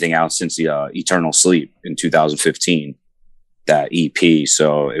put anything out since the Eternal Sleep in 2015, that EP.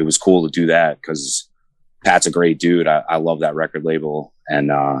 So it was cool to do that because Pat's a great dude. I love that record label,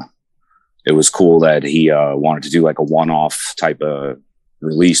 and it was cool that he wanted to do like a one-off type of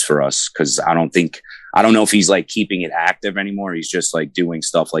release for us, because I don't know if he's like keeping it active anymore. He's just like doing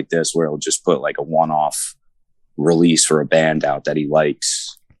stuff like this where he'll just put like a one-off release for a band out that he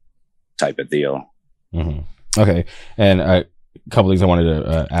likes type of deal. Okay. And a couple things I wanted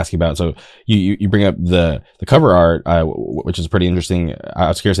to ask you about. So you bring up the cover art, which is pretty interesting. I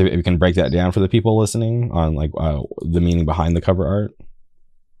was curious if you can break that down for the people listening on like the meaning behind the cover art.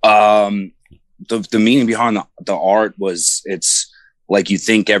 The meaning behind the art was, it's like you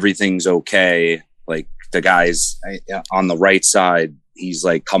think everything's okay. Like the guy's on the right side, he's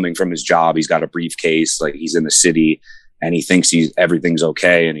like coming from his job. He's got a briefcase, like he's in the city, and he thinks everything's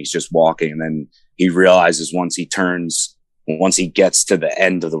okay, and he's just walking. And then he realizes once he gets to the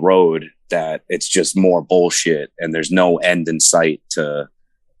end of the road that it's just more bullshit, and there's no end in sight to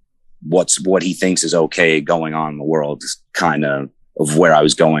what he thinks is okay going on in the world. Kind of where I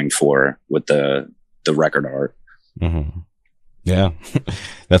was going for with the record art. Yeah,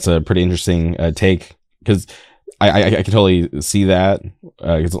 that's a pretty interesting take, because I can totally see that,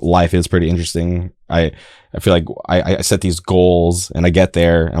 because life is pretty interesting. I feel like I set these goals and I get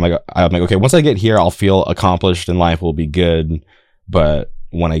there. I'm like, okay, once I get here, I'll feel accomplished and life will be good. But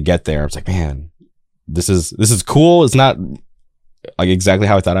when I get there, it's like, man, this is cool. It's not like exactly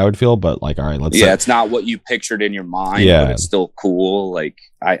how I thought I would feel, but like, all right, let's. Yeah, it's not what you pictured in your mind, but it's still cool. Like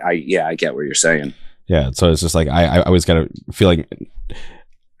I get what you're saying. Yeah, so it's just like I always gotta feel like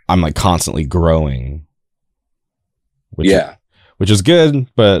I'm like constantly growing. Which is good,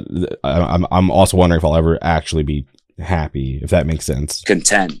 but I'm also wondering if I'll ever actually be happy, if that makes sense.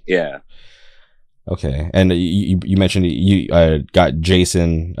 Content, yeah. Okay, and you mentioned you got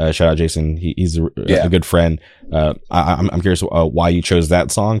Jason. Shout out Jason. He's a good friend. I'm curious why you chose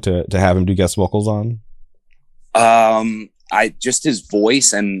that song to have him do guest vocals on. I just, his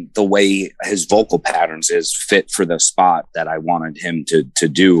voice and the way his vocal patterns is fit for the spot that I wanted him to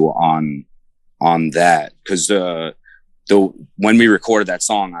do on that, because when we recorded that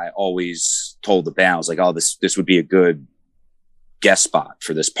song, I always told the band, I was like, oh, this would be a good guest spot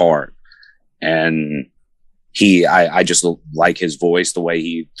for this part. And I just like his voice, the way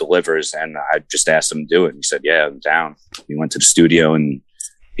he delivers. And I just asked him to do it. And he said, yeah, I'm down. We went to the studio and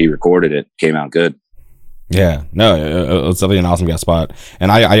he recorded it. Came out good. Yeah, no, it's definitely an awesome guest spot. And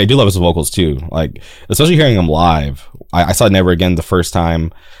I do love his vocals too. Like, especially hearing him live. I saw Never Again the first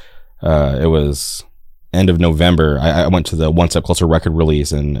time. It was end of November. I went to the One Step Closer record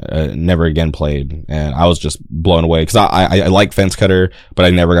release, and Never Again played, and I was just blown away, because I like Fence Cutter, but I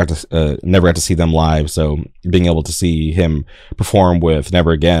never got to see them live. So being able to see him perform with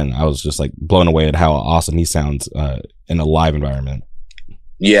Never Again, I was just like blown away at how awesome he sounds in a live environment.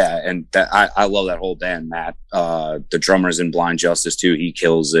 Yeah, and I love that whole band. Matt, the drummer's in Blind Justice too. He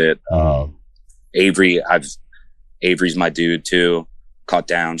kills it. Avery's my dude too. Cut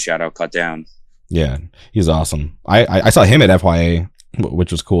Down, shout out Cut Down. Yeah, he's awesome. I saw him at FYA,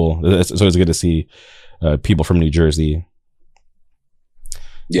 which was cool. It's always good to see people from New Jersey.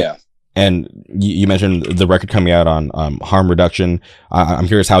 Yeah. And you mentioned the record coming out on harm reduction. I'm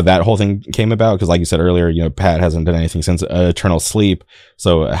curious how that whole thing came about, because like you said earlier, you know, Pat hasn't done anything since Eternal Sleep.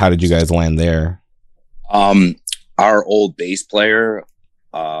 So how did you guys land there? Our old bass player,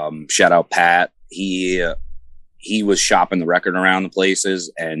 shout out Pat, he was shopping the record around the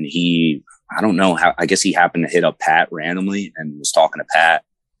places, and I don't know how, I guess he happened to hit up Pat randomly and was talking to Pat.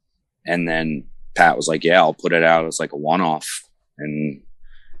 And then Pat was like, yeah, I'll put it out as like a one-off. And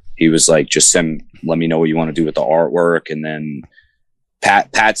he was like, just let me know what you want to do with the artwork. And then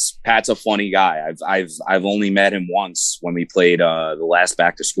Pat's a funny guy. I've only met him once when we played the last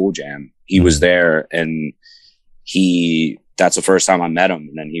Back to School Jam. He was there, and that's the first time I met him.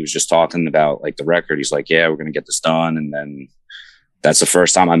 And then he was just talking about like the record. He's like, yeah, we're going to get this done. And then that's the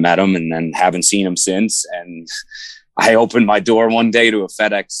first time I met him, and then haven't seen him since. And I opened my door one day to a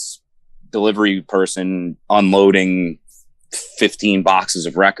FedEx delivery person unloading 15 boxes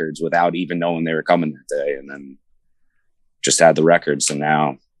of records without even knowing they were coming that day. And then just had the records. And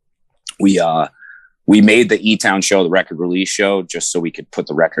now we made the E-Town show, the record release show, just so we could put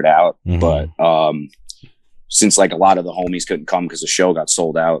the record out. Mm-hmm. But since like a lot of the homies couldn't come because the show got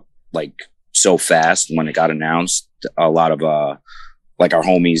sold out like so fast when it got announced, a lot of like our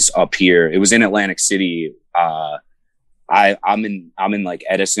homies up here, it was in Atlantic City. I'm in like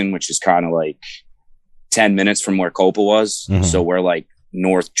Edison, which is kind of like 10 minutes from where Copa was. Mm-hmm. So we're like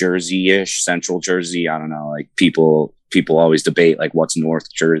North Jersey-ish, Central Jersey. I don't know. Like people always debate like what's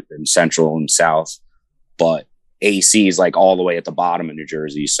North Jersey and Central and South, but AC is like all the way at the bottom of New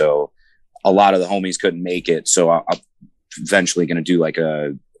Jersey. So a lot of the homies couldn't make it. So I'm eventually going to do like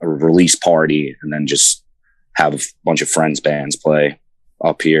a release party and then just have a bunch of friends bands play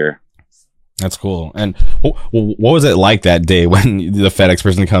up here. That's cool. And what was it like that day when the FedEx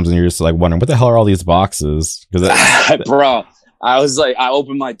person comes and you're just like wondering, what the hell are all these boxes? Bro, I was like, I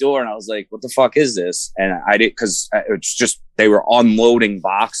opened my door and I was like, what the fuck is this? And I did, because it's just, they were unloading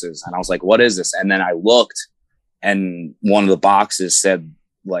boxes. And I was like, what is this? And then I looked, and one of the boxes said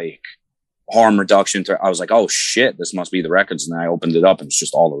like harm reduction. I was like, oh shit, this must be the records. And then I opened it up and it's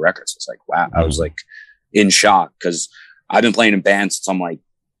just all the records. It's like, wow. I was like in shock, because I've been playing in bands since I'm like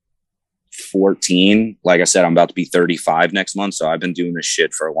 14. Like I said, I'm about to be 35 next month. So I've been doing this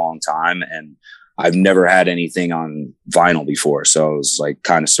shit for a long time, and I've never had anything on vinyl before. So it was like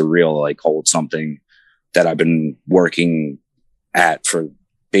kind of surreal to like hold something that I've been working at for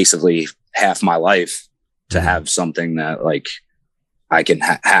basically half my life to have something that like I can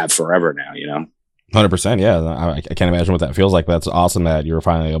have forever now, you know? 100%. Yeah. I can't imagine what that feels like. That's awesome that you were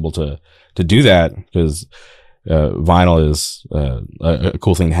finally able to do that, because vinyl is a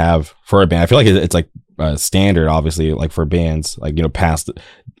cool thing to have for a band. I feel like it's like standard, obviously, like for bands, like, you know, past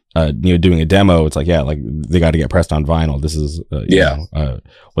doing a demo, it's like, yeah, like they got to get pressed on vinyl. This is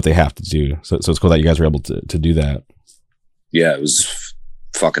what they have to do. So it's cool that you guys were able to do that. Yeah, it was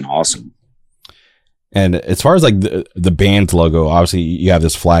fucking awesome. And as far as like the band's logo, obviously you have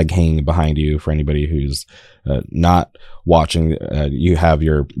this flag hanging behind you. For anybody who's not watching, you have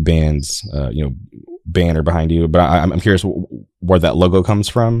your band's banner behind you. But I'm curious where that logo comes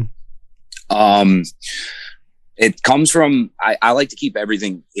from. It comes from, I like to keep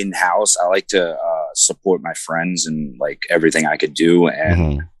everything in house. I like to support my friends and like everything I could do.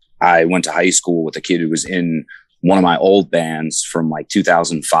 And I went to high school with a kid who was in one of my old bands from like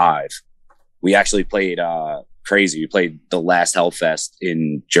 2005. We actually played crazy. We played the last Hellfest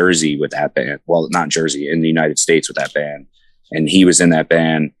in Jersey with that band. Well, not Jersey, in the United States with that band. And he was in that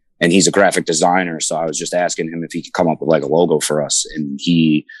band, and he's a graphic designer. So I was just asking him if he could come up with like a logo for us. And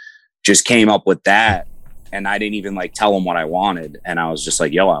he just came up with that. And I didn't even like tell him what I wanted. And I was just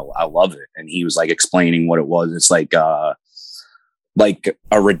like, yo, I love it. And he was like explaining what it was. It's like a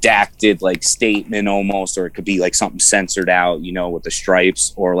redacted like statement almost, or it could be like something censored out, you know, with the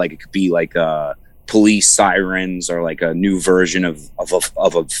stripes, or like it could be like police sirens, or like a new version of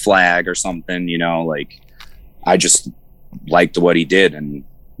a flag or something, you know. Like I just liked what he did and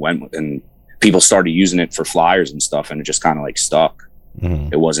went, and people started using it for flyers and stuff, and it just kind of like stuck.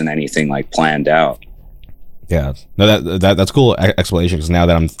 It wasn't anything like planned out. Yeah, no, that's cool explanation, because now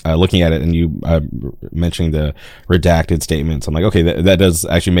that I'm looking at it and you mentioning the redacted statements, I'm like, okay, that does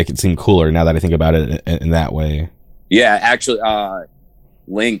actually make it seem cooler now that I think about it in that way. Yeah, actually,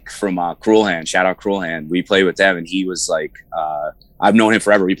 Link from Cruel Hand, shout out Cruel Hand. We played with them, and he was like, I've known him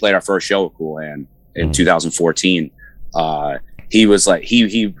forever. We played our first show with Cruel Hand in 2014. He was like,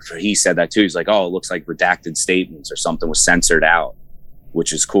 he said that too. He's like, oh, it looks like redacted statements or something was censored out,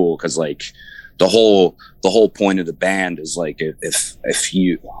 which is cool, because like the whole point of the band is like, if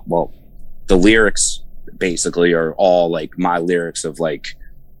you, well, the lyrics basically are all like my lyrics of like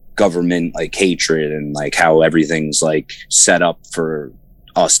government, like hatred, and like how everything's like set up for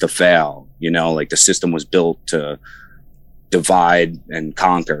us to fail, you know, like the system was built to divide and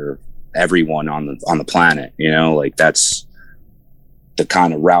conquer everyone on the planet, you know, like that's the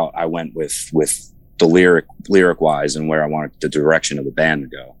kind of route I went with the lyric wise, and where I wanted the direction of the band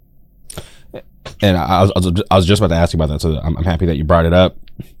to go. And I was just about to ask you about that, so I'm happy that you brought it up.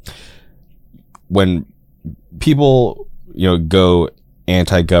 When people, you know, go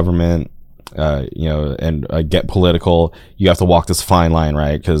anti-government, you know, and get political, you have to walk this fine line,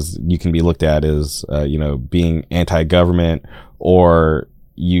 right? Because you can be looked at as, you know, being anti-government, or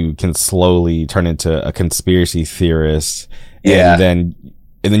you can slowly turn into a conspiracy theorist, and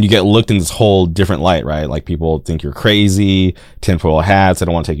then you get looked in this whole different light, right? Like people think you're crazy, tinfoil hats, they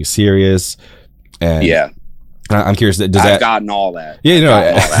don't want to take you serious. And I'm curious, I've gotten all that. Yeah, you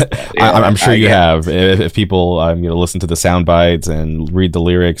know, I'm sure you have. If people, you know, listen to the sound bites and read the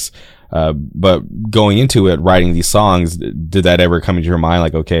lyrics, but going into it, writing these songs, did that ever come into your mind?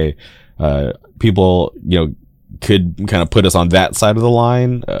 Like, okay, people, you know, could kind of put us on that side of the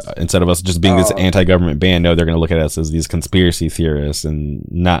line instead of us just being this anti-government band. No, they're going to look at us as these conspiracy theorists and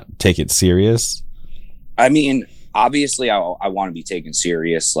not take it serious. I mean, obviously, I want to be taken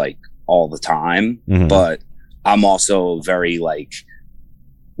serious like all the time, but I'm also very like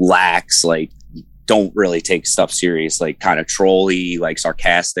lax, like don't really take stuff serious, like kind of trolly, like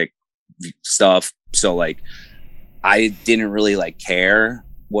sarcastic stuff. So like I didn't really like care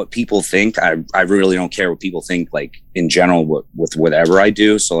what people think. I really don't care what people think, like in general with whatever I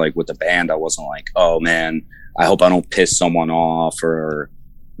do. So like with the band, I wasn't like, oh man, I hope I don't piss someone off or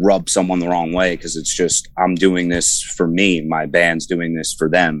rub someone the wrong way, because it's just, I'm doing this for me, my band's doing this for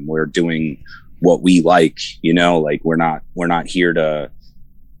them, we're doing what we like, you know, like we're not here to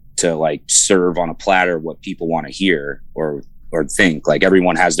like serve on a platter what people want to hear or think. Like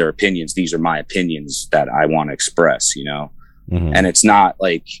everyone has their opinions, these are my opinions that I want to express, you know. And it's not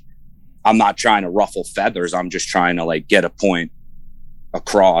like I'm not trying to ruffle feathers, I'm just trying to like get a point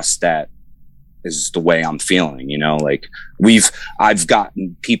across that is the way I'm feeling, you know. Like I've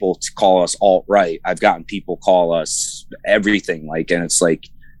gotten people to call us alt-right, I've gotten people call us everything, like, and it's like,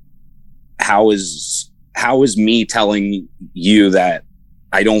 how is me telling you that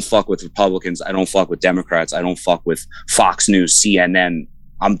I don't fuck with Republicans, I don't fuck with Democrats, I don't fuck with Fox News, CNN,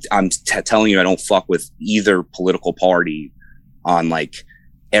 I'm telling you I don't fuck with either political party on like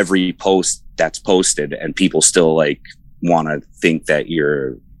every post that's posted, and people still like want to think that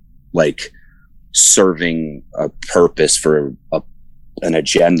you're like serving a purpose for an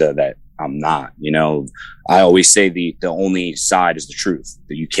agenda that I'm not, you know. I always say the only side is the truth,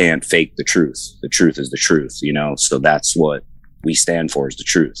 that you can't fake the truth is the truth, you know. So that's what we stand for, is the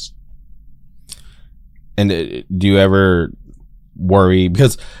truth. And do you ever worry,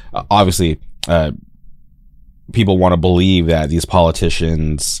 because obviously people want to believe that these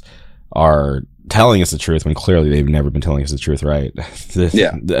politicians are telling us the truth when clearly they've never been telling us the truth, right?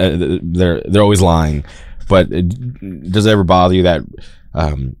 They're always lying. But does it ever bother you that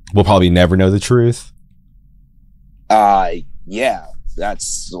we'll probably never know the truth? Yeah,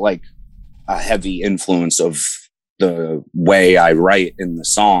 that's like a heavy influence of the way I write in the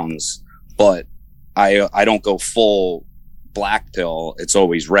songs, but I don't go full black pill. It's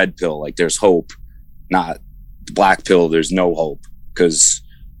always red pill. Like there's hope, not black pill. There's no hope, because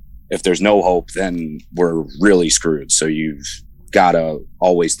if there's no hope, then we're really screwed. So you've got to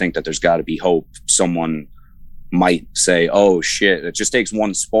always think that there's got to be hope. Someone might say, oh shit, it just takes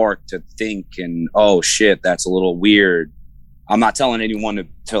one spark to think, and oh shit, that's a little weird. I'm not telling anyone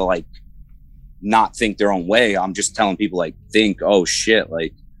to like not think their own way. I'm just telling people like, think, oh shit,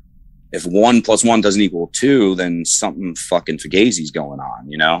 like if 1 + 1 doesn't equal 2, then something fucking fugazi's going on,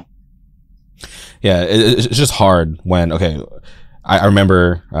 you know? Yeah, it's just hard when, okay, I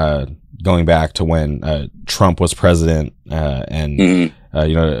remember going back to when Trump was president, and you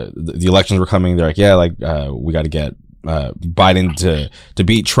know, the elections were coming. They're like, yeah, like we got to get Biden to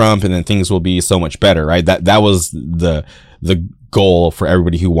beat Trump, and then things will be so much better, right? That was the goal for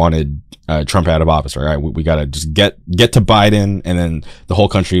everybody who wanted Trump out of office, right? We got to just get to Biden, and then the whole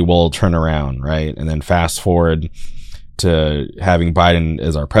country will turn around, right? And then fast forward to having Biden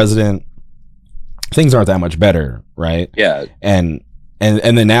as our president, things aren't that much better, right? Yeah. And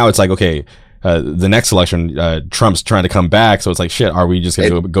then now it's like, okay, the next election, Trump's trying to come back, so it's like, shit, are we just going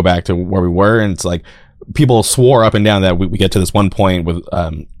to go back to where we were? And it's like, people swore up and down that we get to this one point with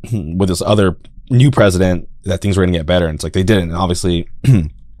this other new president that things were going to get better, and it's like they didn't. And obviously,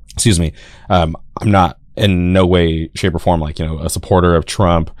 excuse me, I'm not in no way, shape, or form like, a supporter of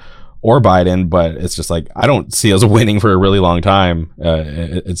Trump or Biden, but it's just like I don't see us winning for a really long time.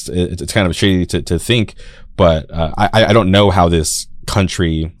 It's kind of shady to think, but I don't know how this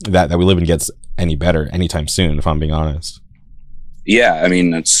country that we live in gets any better anytime soon, if I'm being honest. Yeah, I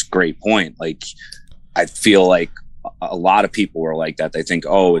mean, that's a great point. Like, I feel like a lot of people are like that. They think,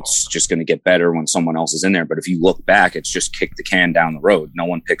 oh, it's just going to get better when someone else is in there. But if you look back, it's just kick the can down the road. No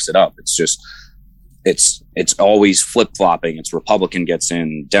one picks it up. It's just, it's always flip-flopping. It's Republican gets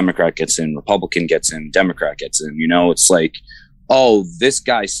in, Democrat gets in, Republican gets in, Democrat gets in. It's like, oh, this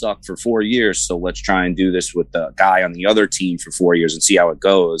guy sucked for 4 years, so let's try and do this with the guy on the other team for 4 years and see how it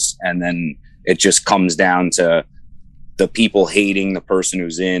goes. And then it just comes down to the people hating the person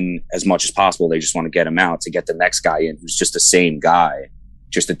who's in as much as possible. They just want to get him out to get the next guy in who's just the same guy,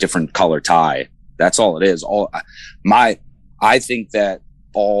 just a different color tie. That's all it is. I think that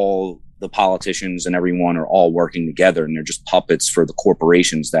all the politicians and everyone are all working together, and they're just puppets for the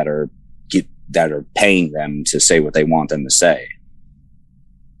corporations that are paying them to say what they want them to say.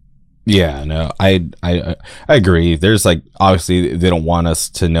 Yeah, no, I agree. There's like, obviously they don't want us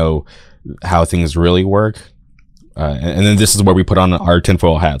to know how things really work. And then this is where we put on our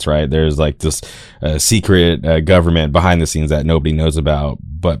tinfoil hats, right? There's like this secret government behind the scenes that nobody knows about,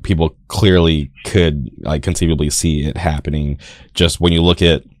 but people clearly could like conceivably see it happening just when you look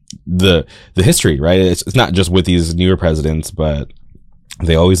at the history, right? It's not just with these newer presidents, but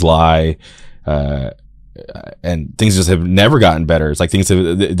they always lie, and things just have never gotten better. It's like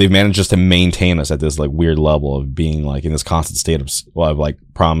they've managed just to maintain us at this like weird level of being like in this constant state of like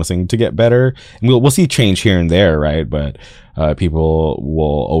promising to get better. And we'll see change here and there, right? But people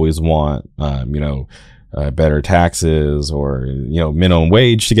will always want better taxes or minimum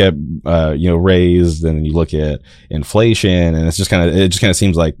wage to get raised. And you look at inflation, and it just kind of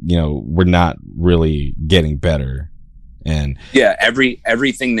seems like we're not really getting better. And yeah,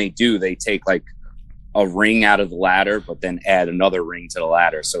 everything they do, they take like a ring out of the ladder, but then add another ring to the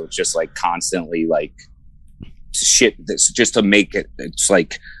ladder. So it's just like constantly like shit. That's just to make it. It's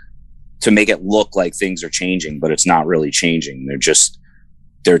like to make it look like things are changing, but it's not really changing.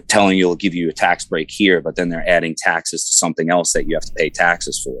 They're telling you, they'll give you a tax break here, but then they're adding taxes to something else that you have to pay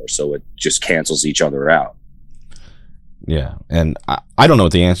taxes for. So it just cancels each other out. Yeah. And I don't know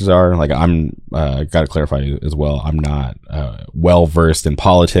what the answers are. Like I'm got to clarify as well. I'm not well versed in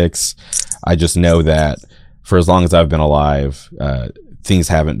politics. I just know that for as long as I've been alive, things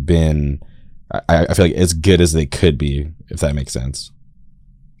haven't been, I feel like, as good as they could be, if that makes sense.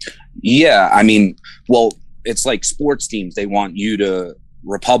 Yeah. I mean, well, it's like sports teams. They want you to,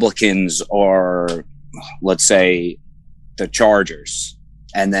 Republicans are, let's say, the Chargers,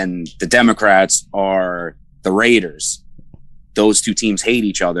 and then the Democrats are the Raiders. Those two teams hate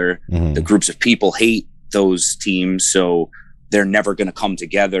each other. Mm-hmm. The groups of people hate those teams, so they're never going to come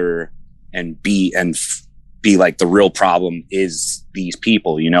together and be like, the real problem is these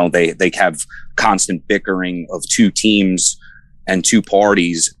people. They have constant bickering of two teams and two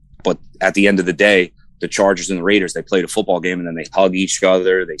parties, but at the end of the day, the Chargers and the Raiders, they played a football game and then they hug each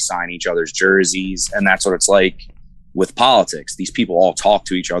other, they sign each other's jerseys, and that's what it's like with politics. These people all talk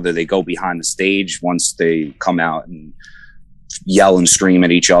to each other. They go behind the stage once they come out and yell and scream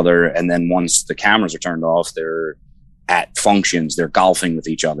at each other, and then once the cameras are turned off, they're at functions, they're golfing with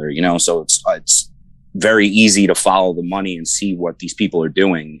each other. So it's very easy to follow the money and see what these people are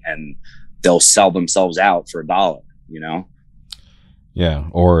doing, and they'll sell themselves out for $1. Yeah,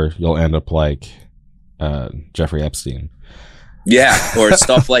 or you'll end up like Jeffrey Epstein. Yeah, or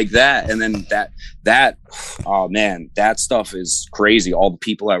stuff like that. And then that oh man, that stuff is crazy. All the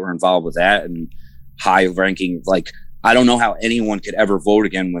people that were involved with that, and high ranking, like, I don't know how anyone could ever vote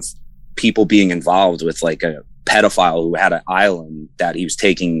again with people being involved with like a pedophile who had an island that he was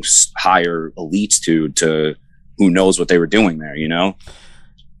taking higher elites to who knows what they were doing there.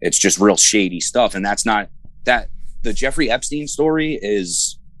 It's just real shady stuff. And that's not that the Jeffrey Epstein story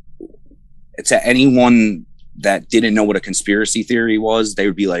is, to anyone that didn't know what a conspiracy theory was, they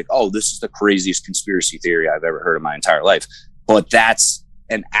would be like, oh, this is the craziest conspiracy theory I've ever heard in my entire life. But that's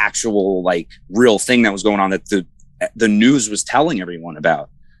an actual, like, real thing that was going on that the news was telling everyone about.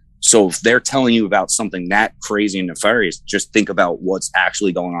 So if they're telling you about something that crazy and nefarious, just think about what's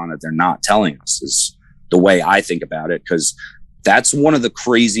actually going on that they're not telling us, is the way I think about it. Because that's one of the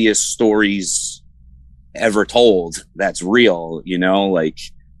craziest stories ever told that's real, like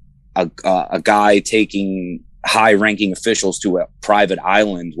a guy taking high-ranking officials to a private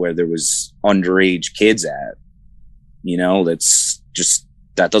island where there was underage kids at. That's just,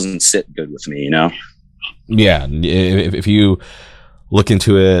 that doesn't sit good with me. Yeah, if you look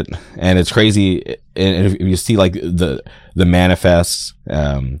into it, and it's crazy. And if you see like the manifests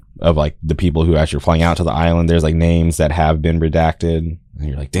of like the people who actually are flying out to the island, there's like names that have been redacted, and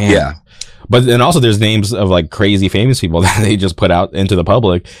you're like, damn. Yeah. But then also there's names of like crazy famous people that they just put out into the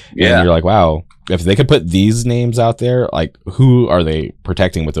public, and you're like, wow, if they could put these names out there, like who are they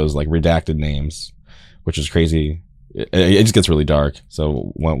protecting with those like redacted names? Which is crazy. It just gets really dark.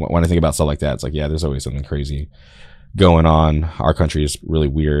 So when I think about stuff like that, it's like, yeah, there's always something crazy going on. Our country is really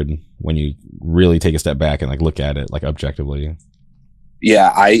weird when you really take a step back and like look at it like objectively.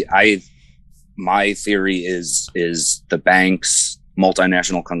 Yeah, my theory is the banks,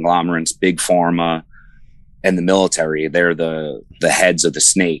 multinational conglomerates, big pharma, and the military. They're the heads of the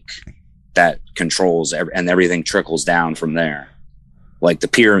snake that controls and everything trickles down from there. Like the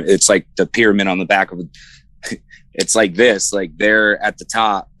pyramid, it's like the pyramid on the back of it's like this, like they're at the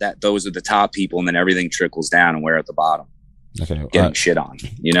top, that those are the top people, and then everything trickles down and we're at the bottom. Okay. Getting shit on,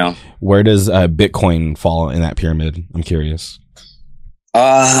 you know? Where does Bitcoin fall in that pyramid? I'm curious.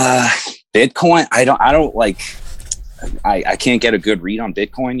 Bitcoin, I don't like, I can't get a good read on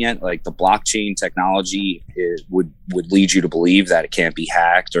Bitcoin yet. Like the blockchain technology would lead you to believe that it can't be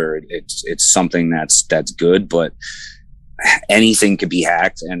hacked, or it's something that's good, but anything could be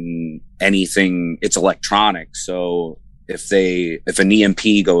hacked, and anything, it's electronic. So if an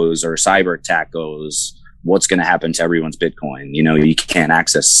EMP goes or a cyber attack goes, what's going to happen to everyone's Bitcoin? You know, you can't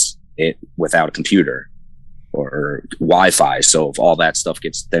access it without a computer or Wi-Fi. So if all that stuff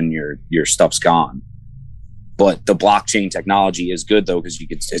gets, then your stuff's gone. But the blockchain technology is good though, because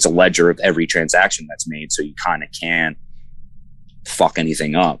it's a ledger of every transaction that's made. So you kind of can't fuck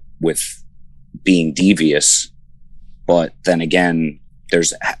anything up with being devious. But then again,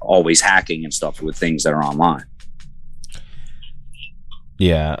 there's always hacking and stuff with things that are online.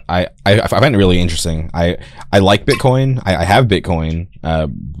 Yeah, I find it really interesting. I like Bitcoin. I have Bitcoin,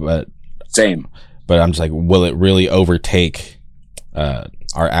 but same. But I'm just like, will it really overtake our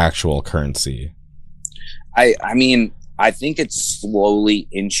actual currency? I mean, I think it's slowly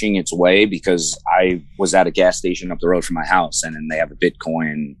inching its way, because I was at a gas station up the road from my house, and then they have a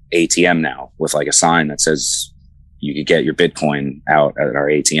Bitcoin ATM now with like a sign that says you could get your Bitcoin out at our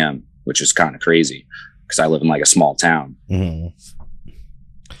ATM, which is kind of crazy because I live in like a small town. Mm-hmm.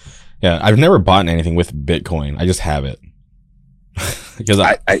 Yeah, I've never bought anything with Bitcoin. I just have it. Because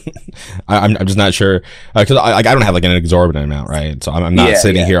I'm just not sure, because I don't have like an exorbitant amount, right? So I'm not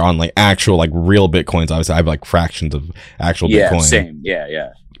sitting here on like actual like real Bitcoins. Obviously I have like fractions of actual Bitcoin. Same.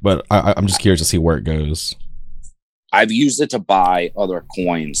 Yeah. But I'm just curious to see where it goes. I've used it to buy other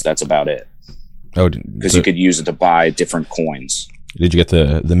coins. That's about it. Oh, because you could use it to buy different coins. Did you get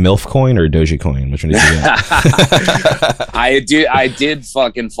the MILF coin or Doji coin? Which one did you get? I did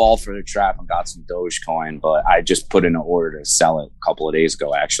fucking fall for the trap and got some Dogecoin, but I just put in an order to sell it a couple of days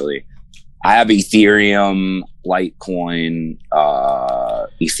ago, actually. I have Ethereum, Litecoin,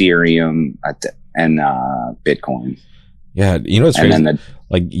 Ethereum, and Bitcoin. Yeah, you know what's crazy?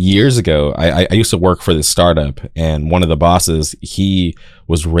 Like years ago, I used to work for this startup, and one of the bosses, he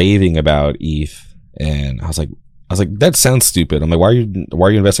was raving about ETH, and I was like, that sounds stupid. I'm like, why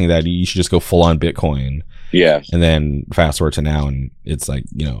are you investing in that? You should just go full on Bitcoin. Yeah. And then fast forward to now, and it's like,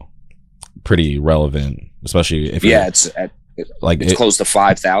 you know, pretty relevant, especially if it's close to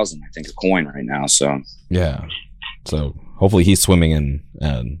 5,000, I think, a coin right now. So yeah. So hopefully he's swimming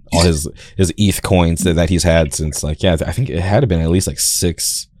in all his ETH coins that he's had since I think it had been at least like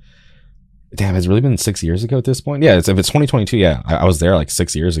 6. Damn, it's really been 6 years ago at this point. Yeah, if it's 2022, yeah, I was there like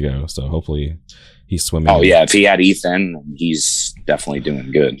 6 years ago. So hopefully he's swimming. Oh yeah, if he had ETH then, he's definitely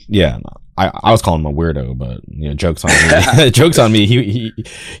doing good. Yeah, I was calling him a weirdo, but you know, jokes on me. Jokes on me.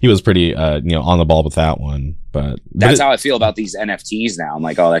 He was pretty on the ball with that one. But that's how I feel about these NFTs now. I'm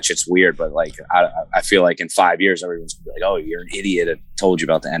like, oh, that shit's weird, but like I feel like in 5 years everyone's gonna be like, oh, you're an idiot. I told you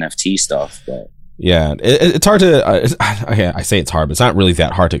about the NFT stuff, but. Yeah, it's hard to. I say it's hard, but it's not really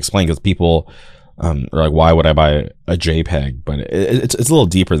that hard to explain, because people are like, "Why would I buy a JPEG?" But it's a little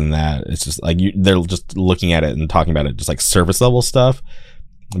deeper than that. It's just like they're just looking at it and talking about it, just like surface level stuff.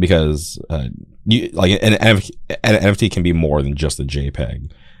 Because you like an NFT can be more than just a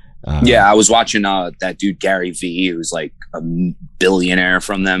JPEG. Yeah, I was watching that dude Gary Vee, who's like a billionaire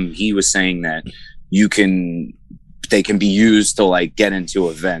from them. He was saying that they can be used to like get into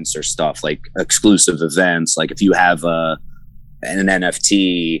events or stuff, like exclusive events. Like if you have an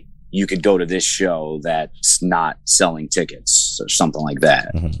NFT, you could go to this show that's not selling tickets or something like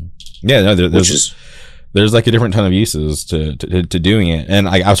that. Mm-hmm. Yeah, no, there's like a different ton of uses to doing it. And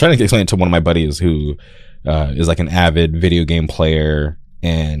I was trying to explain it to one of my buddies who is like an avid video game player,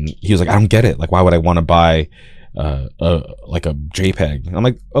 and he was like, I don't get it. Like, why would I want to buy like a JPEG. I'm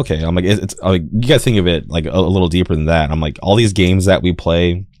like, okay. I'm like, it's like, you gotta think of it like a little deeper than that. I'm like, all these games that we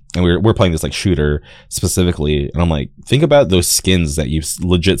play, and we're playing this like shooter specifically, and I'm like, think about those skins that you've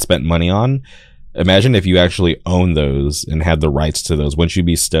legit spent money on. Imagine if you actually own those and had the rights to those. Wouldn't you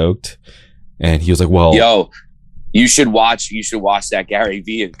be stoked? And he was like, well, yo, you should watch that Gary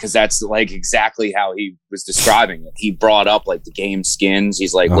Vee, because that's like exactly how he was describing it. He brought up like the game skins.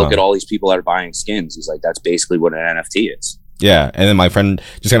 He's like, look at all these people that are buying skins. He's like, that's basically what an NFT is. Yeah. And then my friend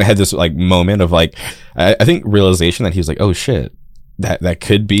just kind of had this like moment of like, I think realization that he was like, oh shit, that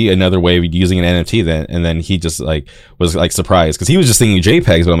could be another way of using an NFT then. And then he just like was like surprised, because he was just thinking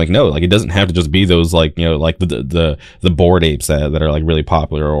JPEGs, but I'm like, no, like it doesn't have to just be those like, you know, like the Bored Apes that are like really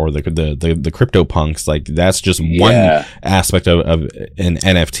popular, or the crypto punks. Like that's just one aspect of an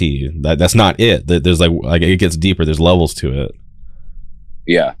NFT. That's not it. There's like it gets deeper. There's levels to it.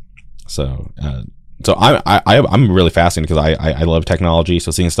 Yeah. So I'm really fascinated, because I love technology.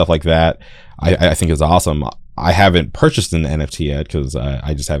 So seeing stuff like that, I think is awesome. I haven't purchased an NFT yet, because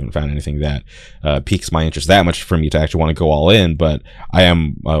I just haven't found anything that piques my interest that much for me to actually want to go all in. But I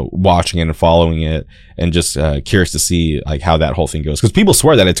am watching it and following it, and just curious to see like how that whole thing goes. Because people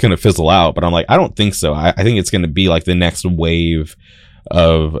swear that it's going to fizzle out, but I'm like, I don't think so. I think it's going to be like the next wave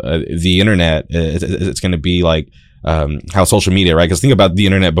of the internet. It's going to be like how social media, right? Because think about the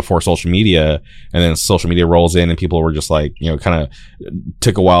internet before social media, and then social media rolls in, and people were just like, you know, kind of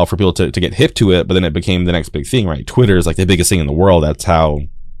took a while for people to get hip to it, but then it became the next big thing, right? Twitter is like the biggest thing in the world. That's how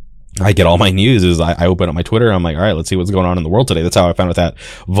I get all my news. Is I open up my Twitter, I'm like, all right, let's see what's going on in the world today. That's how I found out that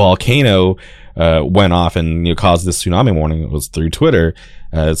volcano went off and, you know, caused this tsunami warning. It was through Twitter.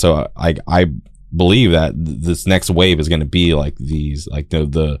 So I believe that this next wave is going to be like these, like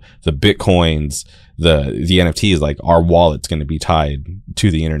the Bitcoins, the NFTs, like our wallet's going to be tied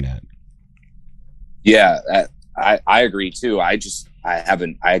to the internet. Yeah, I agree too. I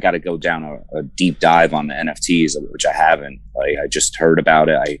got to go down a deep dive on the NFTs, which I haven't. Like, I just heard about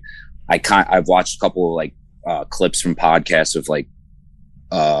it. I've watched a couple of like clips from podcasts of like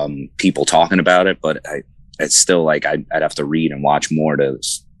people talking about it, but it's still like I'd have to read and watch more to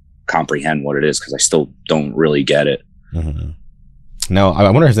comprehend what it is, because I still don't really get it. Mm-hmm. Now, I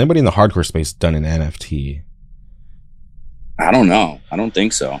wonder, has anybody in the hardcore space done an NFT? I don't know. I don't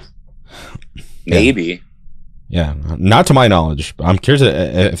think so. Maybe. Yeah, not to my knowledge. But I'm curious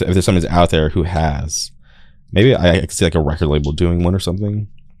if there's somebody out there who has. Maybe I could see like a record label doing one or something.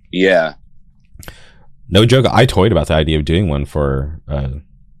 Yeah. No joke. I toyed about the idea of doing one for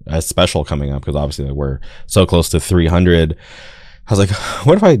a special coming up, because obviously we're so close to 300. I was like,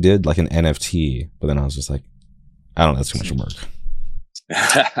 what if I did like an NFT? But then I was just like, I don't know, that's too much work.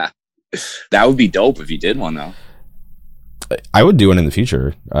 That would be dope if you did one, though. I would do one in the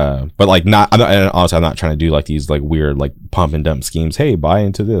future, but like not. Honestly, I'm not trying to do like these like weird like pump and dump schemes. Hey, buy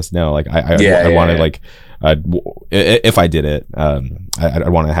into this. No, like I wanted like if I did it, I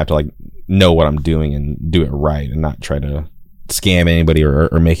want to have to like know what I'm doing and do it right, and not try to scam anybody or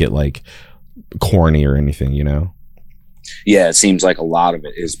make it like corny or anything, you know. Yeah, it seems like a lot of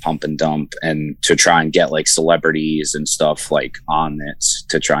it is pump and dump, and to try and get like celebrities and stuff like on it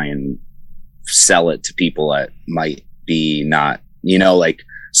to try and sell it to people that might be not, you know, like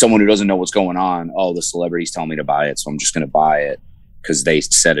someone who doesn't know what's going on. Oh, the celebrities tell me to buy it, so I'm just going to buy it because they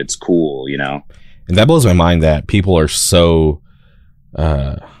said it's cool, you know. And that blows my mind that people are so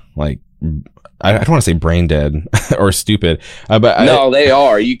like, I don't want to say brain dead or stupid, but no, they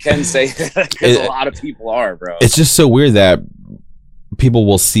are. You can say that, because a lot of people are, bro. It's just so weird that people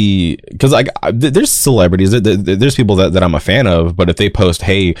will see, because like there's celebrities, there's people that I'm a fan of, but if they post,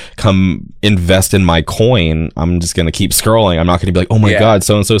 hey, come invest in my coin, I'm just gonna keep scrolling. I'm not gonna be like, oh my god,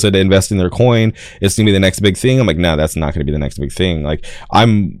 so and so said to invest in their coin, it's gonna be the next big thing. I'm like, no, that's not gonna be the next big thing. Like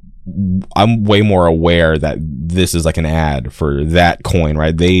I'm way more aware that this is like an ad for that coin,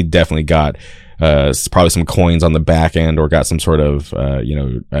 right? They definitely got probably some coins on the back end, or got some sort of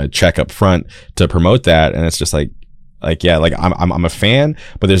check up front to promote that. And it's just like yeah, like I'm a fan,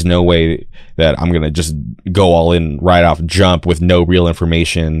 but there's no way that I'm gonna just go all in right off jump with no real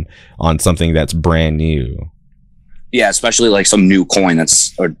information on something that's brand new. Yeah, especially like some new coin or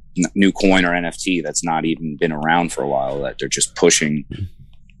NFT that's not even been around for a while, that they're just pushing.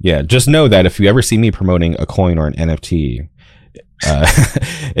 Yeah, just know that if you ever see me promoting a coin or an NFT,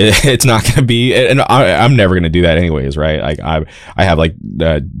 it's not going to be, and I'm never going to do that anyways, right? Like I have like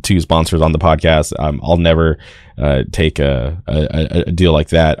 2 sponsors on the podcast. I'll never take a deal like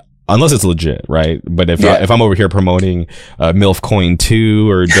that. unless it's legit, right? But if I'm over here promoting MILF Coin 2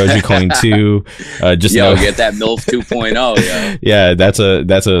 or Doji Coin 2, just get that MILF 2.0. Yeah, yeah, that's a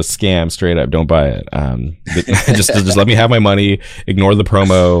scam, straight up. Don't buy it. Just let me have my money. Ignore the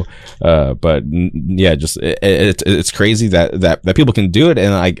promo. But yeah, just it's crazy that people can do it,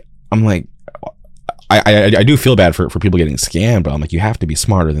 and I'm like, I do feel bad for people getting scammed, but I'm like, you have to be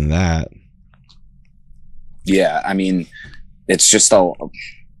smarter than that. Yeah, I mean, it's just a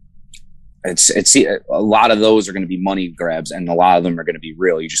lot of those are going to be money grabs, and a lot of them are going to be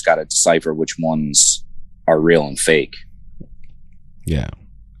real. You just got to decipher which ones are real and fake. Yeah,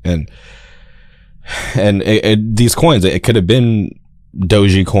 and these coins, it could have been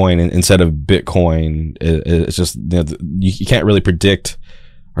Doji Coin instead of Bitcoin. It's just, you know, you can't really predict.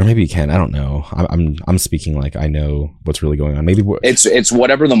 Or maybe you can. I don't know. I'm speaking like I know what's really going on. Maybe it's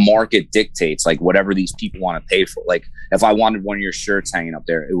whatever the market dictates. Like whatever these people want to pay for. Like if I wanted one of your shirts hanging up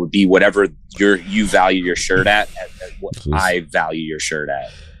there, it would be whatever you value your shirt at what I value your shirt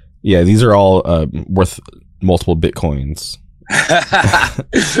at. Yeah, these are all worth multiple Bitcoins.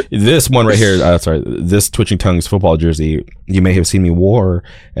 This one right here. This Twitching Tongues football jersey. You may have seen me wore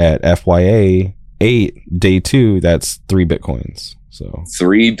at FYA 8 day 2. That's 3 Bitcoins. So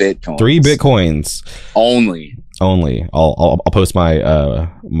 3 Bitcoins. 3 Bitcoins only. I'll post my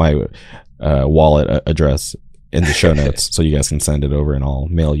wallet address in the show notes so you guys can send it over, and I'll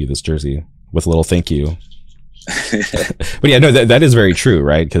mail you this jersey with a little thank you. But yeah, no, that is very true,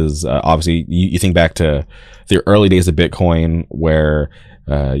 right? Because obviously you think back to the early days of Bitcoin where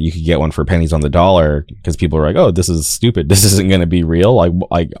you could get one for pennies on the dollar because people are like, oh, this is stupid. This isn't going to be real. I'll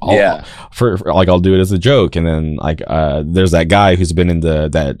do it as a joke. And then there's that guy who's been in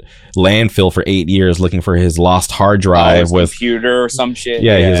that landfill for 8 years looking for his lost hard drive with computer or some shit.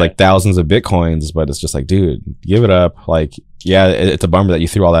 Yeah, he has like thousands of Bitcoins, but it's just like, dude, give it up. Like, yeah, it's a bummer that you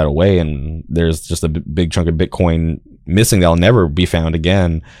threw all that away, and there's just a big chunk of Bitcoin missing that'll never be found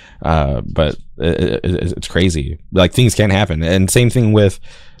again. But it's crazy. Like, things can happen. And same thing with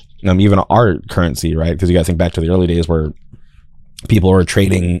even our currency, right? Because you got to think back to the early days where people were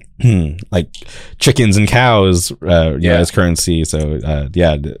trading like chickens and cows as currency. So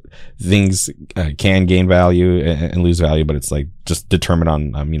things can gain value and lose value, but it's like just determined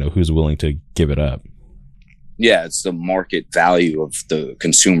on who's willing to give it up. Yeah, it's the market value of the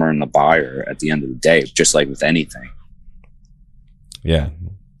consumer and the buyer at the end of the day, just like with anything. Yeah.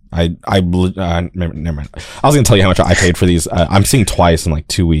 Never mind. I was gonna tell you how much I paid for these. I'm seeing twice in like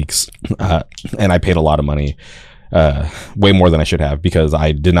 2 weeks, and I paid a lot of money, way more than I should have, because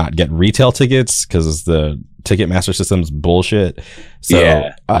I did not get retail tickets because the Ticketmaster system's bullshit. So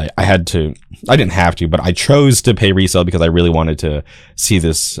yeah. I didn't have to, but I chose to pay resale because I really wanted to see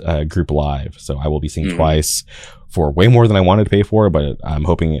this group live. So I will be seeing twice for way more than I wanted to pay for, but I'm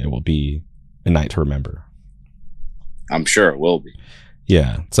hoping it will be a night to remember. I'm sure it will be.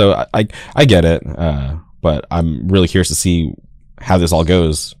 Yeah, so I get it, but I'm really curious to see how this all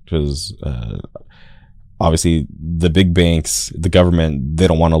goes, because obviously the big banks, the government, they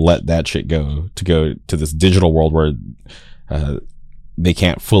don't want to let that shit go to this digital world where they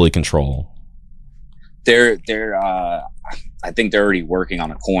can't fully control. I think they're already working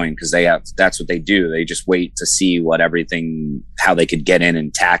on a coin, because that's what they do. They just wait to see how they could get in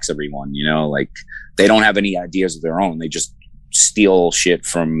and tax everyone, like they don't have any ideas of their own. They just steal shit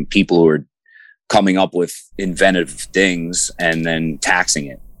from people who are coming up with inventive things and then taxing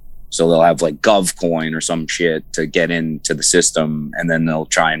it. So they'll have like GovCoin or some shit to get into the system, and then they'll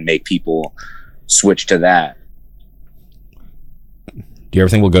try and make people switch to that. Do you ever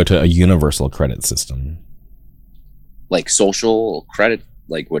think we'll go to a universal credit system? Like social credit,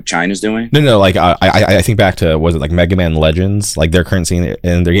 like what China's doing? No. Like I think back to, was it like Mega Man Legends? Like their currency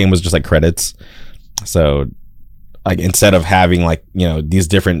in their game was just like credits. So like instead of having like these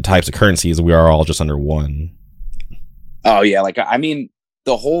different types of currencies, we are all just under one. Oh yeah, like I mean,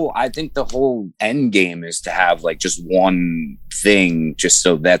 I think the whole end game is to have like just one thing, just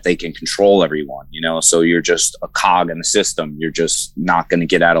so that they can control everyone, so you're just a cog in the system. You're just not going to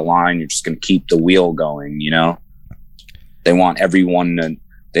get out of line. You're just going to keep the wheel going. They want everyone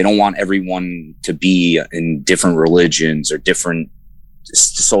they don't want everyone to be in different religions or different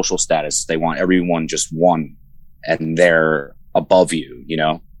social status. They want everyone just one, and they're above you,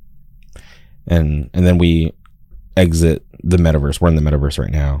 and then we exit the metaverse. We're in the metaverse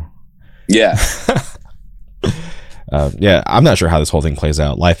right now. Yeah. I'm not sure how this whole thing plays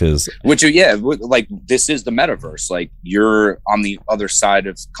out. Life is like this is the metaverse. Like you're on the other side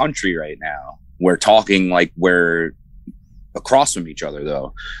of the country right now. We're talking like we're across from each other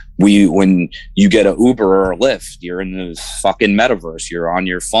though. When you get an Uber or a Lyft, you're in the fucking metaverse. You're on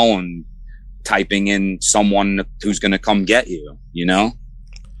your phone typing in someone who's going to come get you, you know?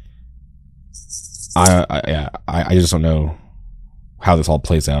 I just don't know how this all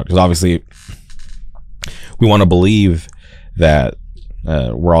plays out, because obviously we want to believe that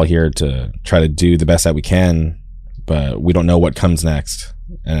we're all here to try to do the best that we can, but we don't know what comes next.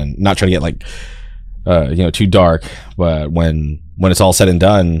 And not try to get like too dark, but when it's all said and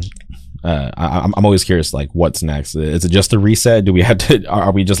done, I'm always curious, like, what's next? Is it just a reset? Do we have to?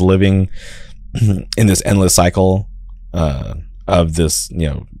 Are we just living in this endless cycle of this,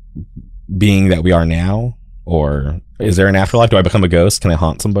 being that we are now, or is there an afterlife? Do I become a ghost? Can I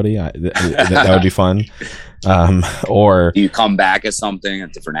haunt somebody? That would be fun. Or do you come back as something, a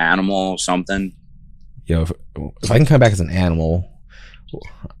different animal, something? If I can come back as an animal,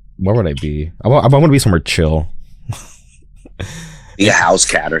 where would I be? I want to be somewhere chill. Be a house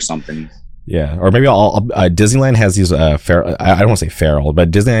cat or something. Yeah, or maybe Disneyland has these feral. I don't want to say feral,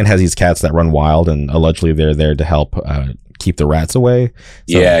 but Disneyland has these cats that run wild, and allegedly they're there to help keep the rats away.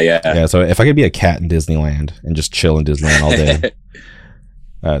 So, yeah. So if I could be a cat in Disneyland and just chill in Disneyland all day,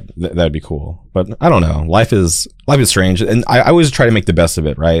 that'd be cool. But I don't know. Life is strange, and I always try to make the best of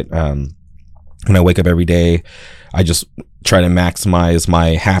it. Right. When I wake up every day, I just try to maximize my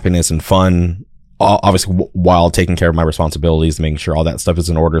happiness and fun, obviously while taking care of my responsibilities, making sure all that stuff is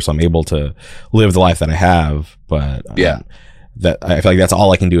in order, so I'm able to live the life that I have. But that I feel like that's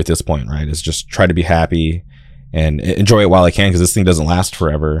all I can do at this point, right? Is just try to be happy and enjoy it while I can, because this thing doesn't last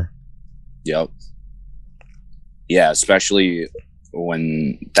forever. Yep. Yeah, especially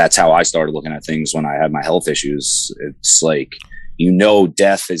when that's how I started looking at things when I had my health issues. It's like,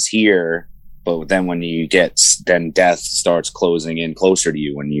 death is here, but then then death starts closing in closer to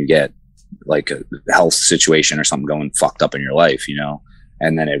you when you get like a health situation or something going fucked up in your life,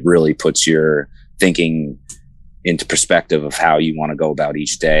 and then it really puts your thinking into perspective of how you want to go about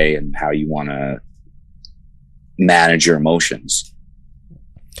each day and how you want to manage your emotions.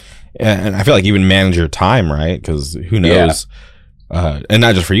 And I feel like even manage your time, right? Because who knows? And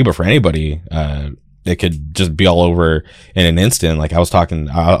not just for you, but for anybody. It could just be all over in an instant. Like I was hanging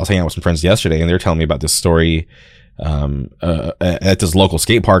out with some friends yesterday, and they were telling me about this story. At this local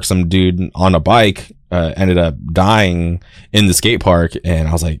skate park, some dude on a bike ended up dying in the skate park, and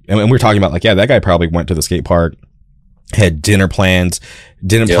I was like, and we were talking about like, that guy probably went to the skate park, had dinner plans,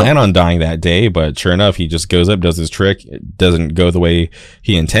 didn't plan on dying that day, but sure enough, he just goes up, does his trick, it doesn't go the way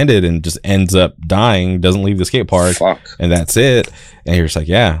he intended, and just ends up dying, doesn't leave the skate park. And that's it. And you're just like,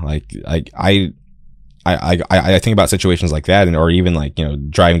 I think about situations like that, or even like,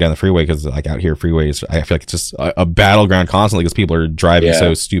 driving down the freeway, because like out here freeways, I feel like it's just a battleground constantly, because people are driving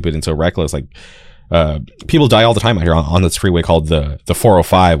so stupid and so reckless. Like people die all the time out here on this freeway called the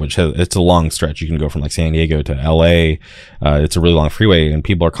 405, which it's a long stretch. You can go from like San Diego to LA. It's a really long freeway, and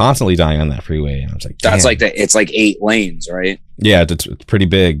people are constantly dying on that freeway. And I was like, that's like it's like 8 lanes, right? Yeah, it's pretty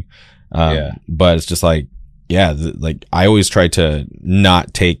big. But it's just like, like I always try to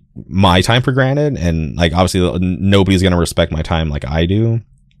not take my time for granted, and like obviously nobody's gonna respect my time like I do.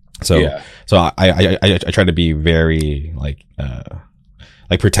 So I try to be very like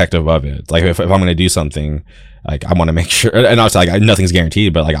protective of it. Like if I'm gonna do something, like I want to make sure, and obviously like nothing's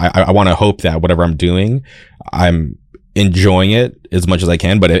guaranteed, but like I want to hope that whatever I'm doing, I'm enjoying it as much as I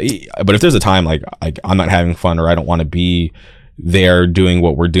can. But if there's a time like I'm not having fun, or I don't want to be there doing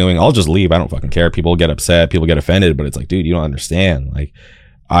what we're doing, I'll just leave. I don't fucking care. People get upset, people get offended, but it's like, dude, you don't understand. Like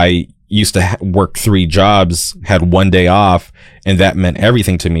I used to work 3 jobs, had 1 day off, and that meant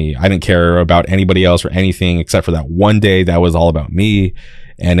everything to me. I didn't care about anybody else or anything except for that 1 day that was all about me.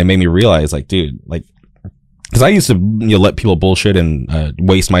 And it made me realize, like, dude, like, because I used to let people bullshit and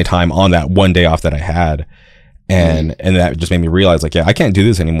waste my time on that 1 day off that I had, and that just made me realize, like, I can't do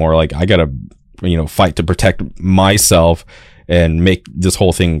this anymore. Like I gotta fight to protect myself and make this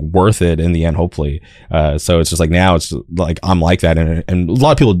whole thing worth it in the end, hopefully. So it's just like, now it's like I'm like that, and a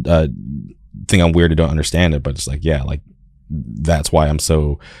lot of people think I'm weird and don't understand it, but it's like, like that's why I'm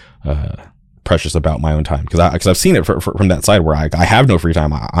so precious about my own time, because I've seen it from that side where I have no free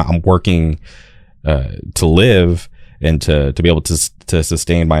time. I'm working to live and to be able to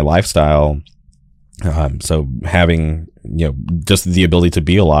sustain my lifestyle. So having just the ability to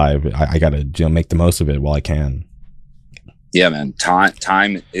be alive, I gotta make the most of it while I can. Yeah, man.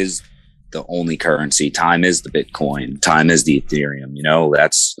 Time is the only currency. Time is the Bitcoin. Time is the Ethereum.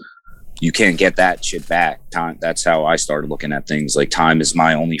 You can't get that shit back. Time. That's how I started looking at things. Like, time is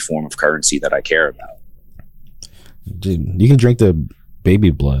my only form of currency that I care about. Dude, you can drink the baby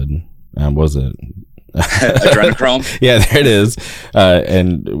blood. Was it Adrenochrome. Yeah, there it is.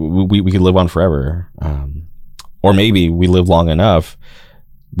 And we could live on forever. Or maybe we live long enough,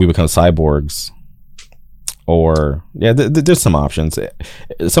 we become cyborgs. Or there's some options.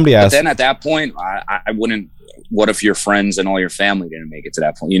 Somebody asked. But then at that point, I wouldn't. What if your friends and all your family didn't make it to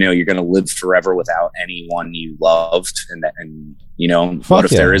that point? You know, you're going to live forever without anyone you loved, and you know, what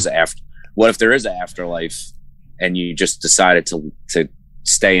if there is What if there is an afterlife, and you just decided to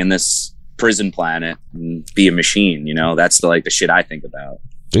stay in this prison planet and be a machine? You know, that's the shit I think about.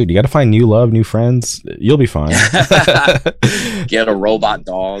 Dude, you got to find new love, new friends. You'll be fine. Get a robot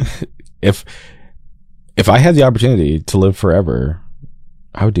dog. If I had the opportunity to live forever,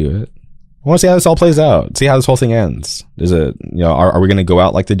 I would do it. I want to see how this all plays out. See how this whole thing ends. Is it, you know, are we going to go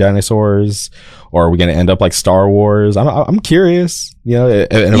out like the dinosaurs, or are we going to end up like Star Wars? I'm curious. You know,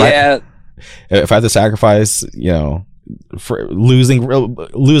 and if I have to sacrifice, you know, for losing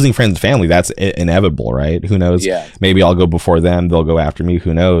friends and family, that's inevitable, right? Who knows? Yeah. Maybe I'll go before them. They'll go after me.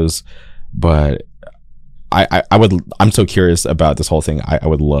 Who knows? But I'm so curious about this whole thing. I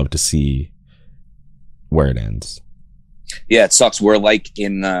would love to see where it ends. Yeah, it sucks. We're like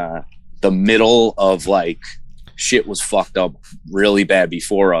in the middle of shit was fucked up really bad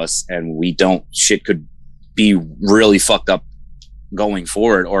before us, and shit could be really fucked up going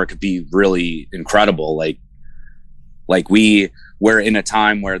forward, or it could be really incredible. Like we're in a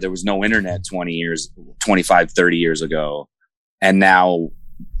time where there was no internet 25, 30 years ago, and now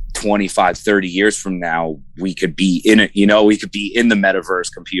 25, 30 years from now, we could be in it, you know, we could be in the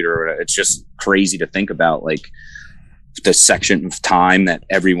metaverse computer. It's just crazy to think about, the section of time that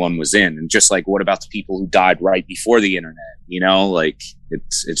everyone was in. And just what about the people who died right before the internet? You know,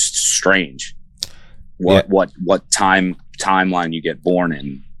 it's strange what timeline you get born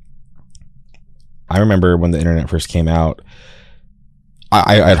in. I remember when the internet first came out,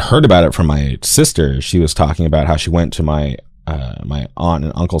 I'd heard about it from my sister. She was talking about how she went to my aunt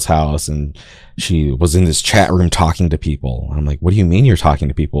and uncle's house, and she was in this chat room talking to people. I'm like, what do you mean you're talking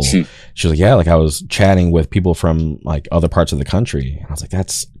to people? She was like, yeah, I was chatting with people from other parts of the country. I was like,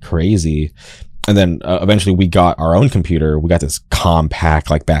 that's crazy. And then eventually we got our own computer. We got this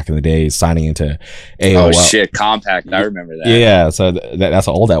Compaq, back in the day, signing into AOL. Oh shit, Compaq! I remember that. Yeah, so that's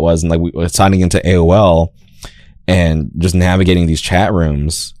how old that was. And we were signing into AOL and just navigating these chat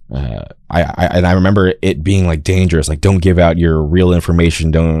rooms. I remember it being dangerous. Don't give out your real information.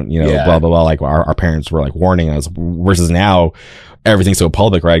 Don't, blah, blah, blah. Our parents were warning us, versus now everything's so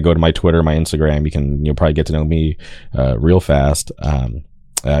public, right? Go to my Twitter, my Instagram. You can, probably get to know me, real fast.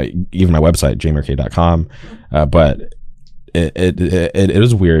 Even my website, jmerk.com. But it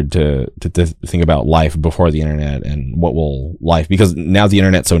is weird to think about life before the internet, and what will life, because now the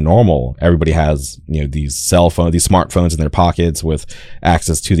internet's so normal. Everybody has, these cell phones, these smartphones in their pockets with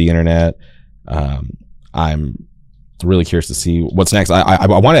access to the internet. I'm really curious to see what's next. I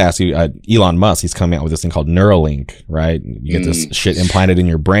want to ask you, Elon Musk, he's coming out with this thing called Neuralink, right? You get this shit implanted in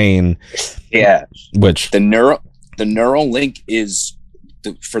your brain. Yeah. Which the Neuralink is,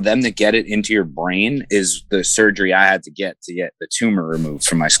 for them to get it into your brain, is the surgery I had to get the tumor removed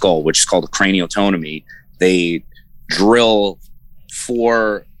from my skull, which is called a craniotomy. They drill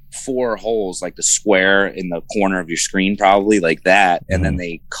four holes, like the square in the corner of your screen, probably like that, and then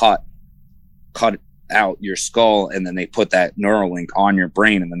they cut out your skull, and then they put that Neuralink on your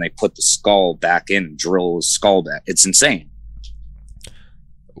brain, and then they put the skull back in and drill the skull back. It's insane.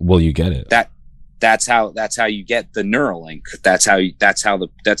 Will you get it? That's how you get the Neuralink. That's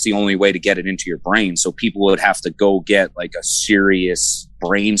the only way to get it into your brain. So people would have to go get a serious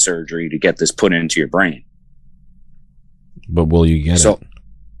brain surgery to get this put into your brain. But will you get it?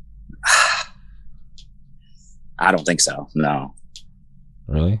 I don't think so. No.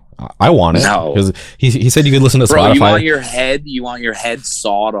 Really? I want it. No. Because he said you could listen to Spotify. Bro, you want your head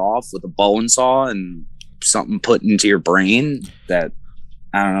sawed off with a bone saw and something put into your brain? That,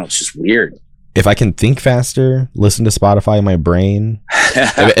 I don't know, it's just weird. If I can think faster, listen to Spotify in my brain,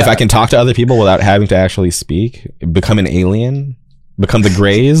 if I can talk to other people without having to actually speak, become an alien, become the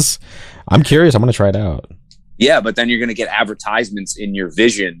Greys, I'm curious. I'm going to try it out. Yeah, but then you're going to get advertisements in your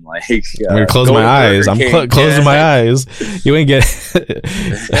vision. I'm going to close my eyes. I'm closing my eyes. You ain't get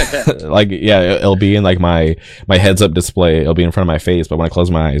it'll be in my heads up display. It'll be in front of my face. But when I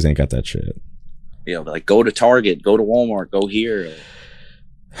close my eyes, I ain't got that shit. Yeah, go to Target, go to Walmart, go here.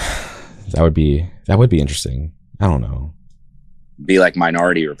 That would be interesting. I don't know. Be like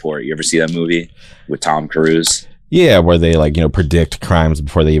Minority Report. You ever see that movie with Tom Cruise? Yeah, where they predict crimes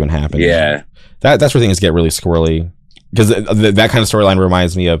before they even happen. Yeah. That's where things get really squirrely. because that kind of storyline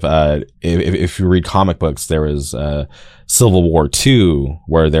reminds me of if you read comic books, there was Civil War 2,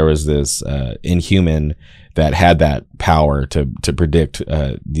 where there was this Inhuman that had that power to predict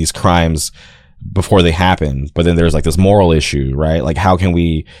these crimes before they happen. But then there's like this moral issue, right? Like, how can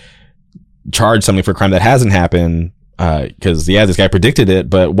we charge somebody for a crime that hasn't happened? Because this guy predicted it,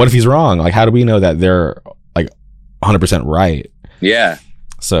 but what if he's wrong? Like, how do we know that they're like 100% right? Yeah.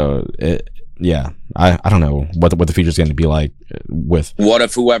 So I don't know what the future's going to be like with. What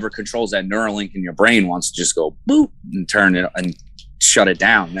if whoever controls that Neuralink in your brain wants to just go boop and turn it and shut it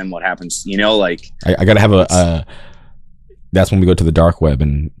down? Then what happens? You know, like I got to have that's when we go to the dark web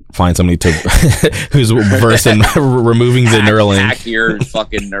and find somebody who's versed in removing the Neuralink. Hack your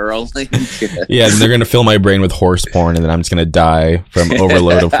fucking Neuralink. Yeah, and they're going to fill my brain with horse porn, and then I'm just going to die from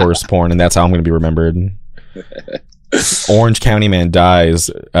overload of horse porn, and that's how I'm going to be remembered. Orange County man dies.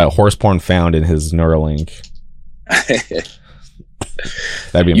 Horse porn found in his Neuralink.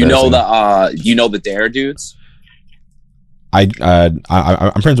 That'd be embarrassing. You know the Dare dudes. I'm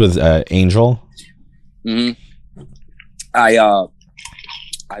friends with Angel. Mm-hmm.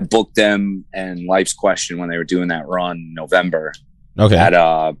 I booked them and Life's Question when they were doing that run in November. Okay.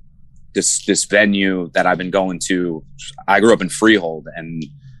 At this venue that I've been going to. I grew up in Freehold, and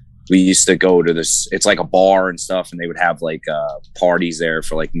we used to go to this. It's like a bar and stuff, and they would have like parties there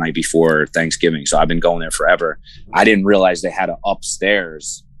for like the night before Thanksgiving. So I've been going there forever. I didn't realize they had an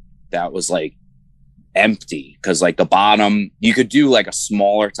upstairs that was like empty, because like the bottom you could do like a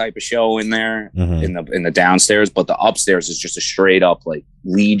smaller type of show in there, mm-hmm. in the downstairs, but the upstairs is just a straight up like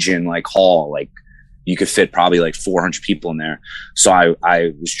Legion like hall. Like you could fit probably like 400 people in there. So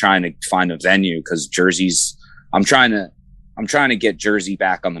I was trying to find a venue, because Jersey's I'm trying to get Jersey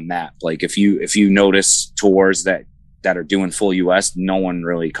back on the map. Like if you notice tours that are doing full US, no one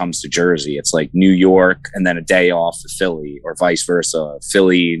really comes to Jersey. It's like New York and then a day off of Philly, or vice versa,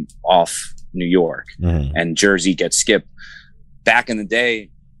 Philly off New York, and Jersey gets skipped. Back in the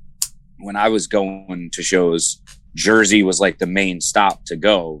day when I was going to shows, Jersey was like the main stop to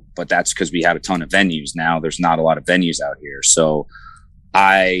go, but that's because we had a ton of venues. Now there's not a lot of venues out here. So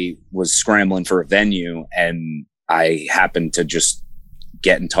I was scrambling for a venue, and I happened to just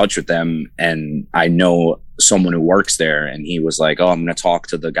get in touch with them, and I know someone who works there, and he was like, oh, I'm going to talk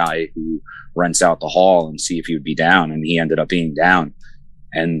to the guy who rents out the hall and see if he would be down. And he ended up being down.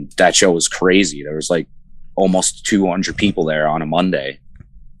 And that show was crazy. There was like almost 200 people there on a Monday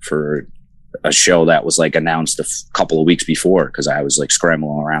for a show that was like announced a couple of weeks before, because I was like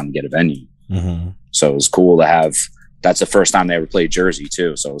scrambling around to get a venue. Mm-hmm. So it was cool to have. That's the first time they ever played Jersey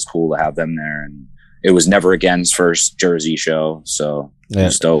too. So it was cool to have them there. And it was Never Again's first Jersey show. So it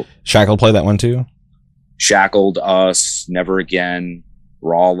was dope. Shackled played that one too? Shackled, Us, Never Again,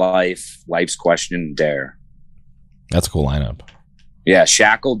 Raw Life, Life's Question, and Dare. That's a cool lineup. Yeah,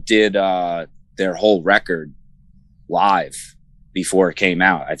 Shackled did their whole record live before it came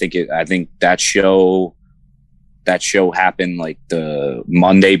out. I think that show happened like the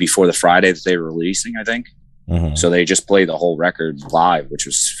Monday before the Friday that they were releasing, I think. Mm-hmm. So they just played the whole record live, which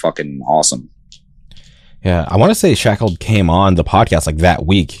was fucking awesome. Yeah, I want to say Shackled came on the podcast like that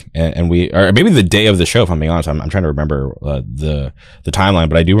week, and we, or maybe the day of the show. If I'm being honest, I'm trying to remember the timeline,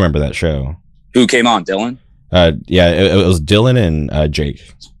 but I do remember that show. Who came on? Dylan? Yeah, it was Dylan and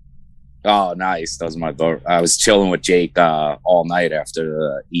Jake. Oh, nice. That was my vote. I was chilling with Jake all night after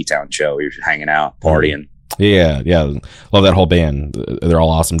the E-Town show. We were hanging out, partying. Yeah. Love that whole band. They're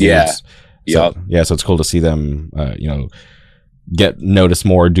all awesome dudes. Yeah. So it's cool to see them, get noticed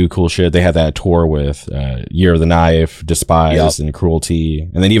more, do cool shit. They had that tour with Year of the Knife, Despise, and Cruelty.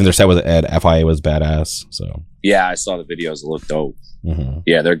 And then even their set at FIA was badass. So yeah, I saw the videos. It looked dope. Mm-hmm.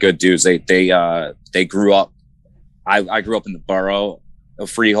 Yeah, they're good dudes. They grew up. I grew up in the borough of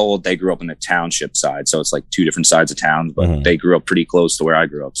Freehold. They grew up in the township side, so it's like two different sides of town, but they grew up pretty close to where I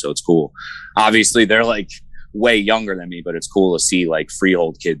grew up, so it's cool. Obviously they're like way younger than me, but it's cool to see like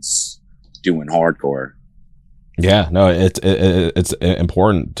Freehold kids doing hardcore. Yeah, no, it's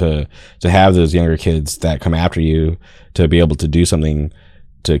important to have those younger kids that come after you to be able to do something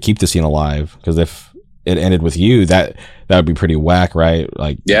to keep the scene alive, because if it ended with you, that would be pretty whack, right?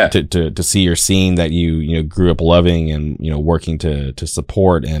 Like, yeah, to see your scene that you grew up loving and working to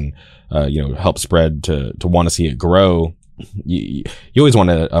support and help spread, to want to see it grow. You always want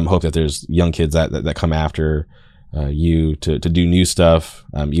to hope that there's young kids that come after you to do new stuff,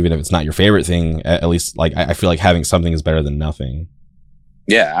 even if it's not your favorite thing. At least, like, I feel like having something is better than nothing.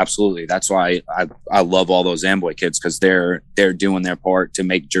 Yeah, absolutely. That's why I love all those Amboy kids, because they're doing their part to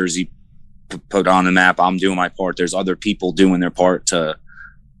make Jersey put on the map. I'm doing my part. There's other people doing their part to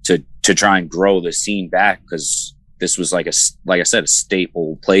try and grow the scene back, because this was like I said, a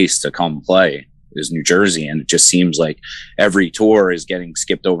staple place to come play is New Jersey. And it just seems like every tour is getting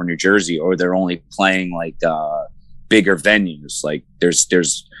skipped over New Jersey, or they're only playing like bigger venues. Like there's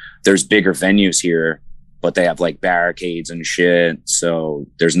bigger venues here, but they have like barricades and shit. So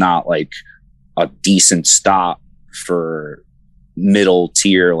there's not like a decent stop for middle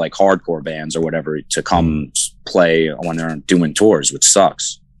tier, like hardcore bands or whatever to come play when they're doing tours, which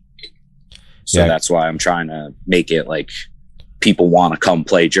sucks. So that's why I'm trying to make it like people want to come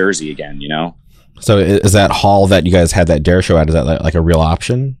play Jersey again, you know? So is that hall that you guys had that Dare show at, is that like a real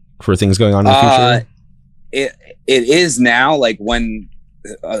option for things going on in the future? It is now. Like when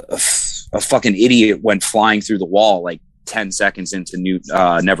a fucking idiot went flying through the wall like 10 seconds into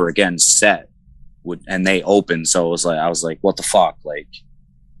Never Again set and they opened. So I was like, what the fuck?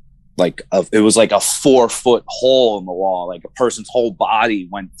 It was like a 4-foot hole in the wall. Like a person's whole body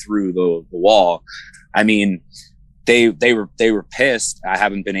went through the wall. I mean, they were pissed. I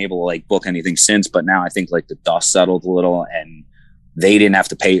haven't been able to like book anything since, but now I think like the dust settled a little and they didn't have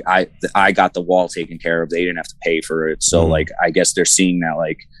to pay. I got the wall taken care of. They didn't have to pay for it. So like, I guess they're seeing that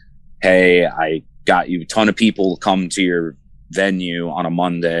like, hey, I got you a ton of people to come to your venue on a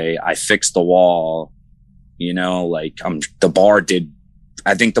Monday. I fixed the wall, you know, like the bar did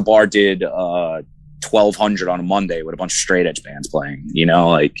 1,200 on a Monday with a bunch of straight edge bands playing, you know,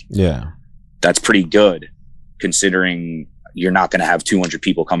 like, yeah, that's pretty good considering you're not going to have 200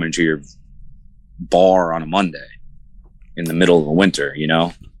 people coming into your bar on a Monday in the middle of the winter, you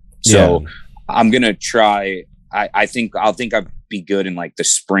know? So I'm going to try. I think I'll be good in like the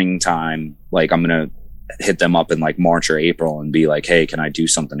springtime. Like I'm going to hit them up in like March or April and be like, hey, can I do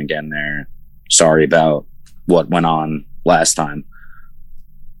something again there? Sorry about what went on last time.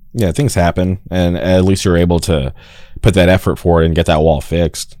 Yeah, things happen, and at least you're able to put that effort forward and get that wall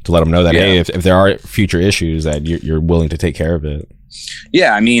fixed to let them know that, hey, if there are future issues, that you're willing to take care of it.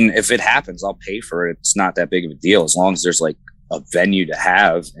 Yeah, I mean, if it happens, I'll pay for it. It's not that big of a deal as long as there's like a venue to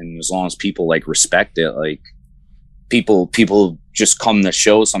have, and as long as people like respect it. Like people just come to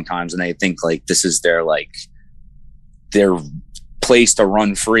shows sometimes, and they think like this is their place to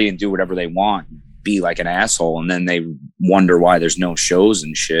run free and do whatever they want. Be like an asshole, and then they wonder why there's no shows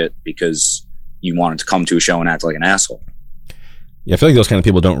and shit because you wanted to come to a show and act like an asshole. Yeah, I feel like those kind of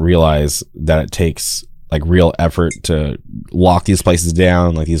people don't realize that it takes like real effort to lock these places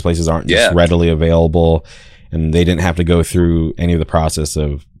down. Like these places aren't just readily available, and they didn't have to go through any of the process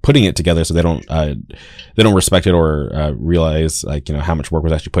of putting it together. So they don't respect it or realize like, you know, how much work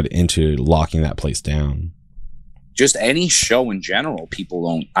was actually put into locking that place down. Just any show in general,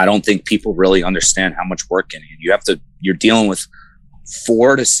 I don't think people really understand how much work in it. You're dealing with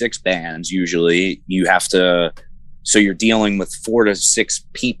 4 to 6 bands. Usually so you're dealing with 4 to 6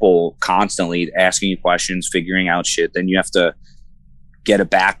 people constantly asking you questions, figuring out shit. Then you have to get a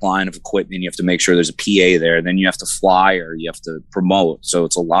back line of equipment. You have to make sure there's a PA there. Then you have to fly or you have to promote. So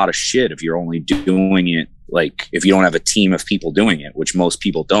it's a lot of shit if you're only doing it. Like if you don't have a team of people doing it, which most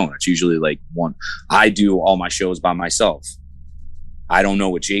people don't, it's usually like one. I do all my shows by myself. I don't know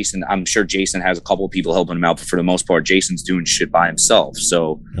what Jason, I'm sure Jason has a couple of people helping him out, but for the most part, Jason's doing shit by himself.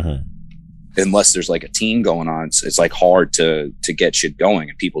 So unless there's like a team going on, it's like hard to get shit going.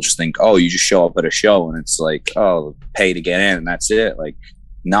 And people just think, oh, you just show up at a show and it's like, oh, pay to get in and that's it. Like,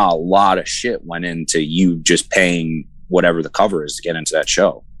 a lot of shit went into you just paying whatever the cover is to get into that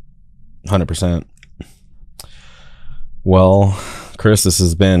show. 100%. Well, Chris, this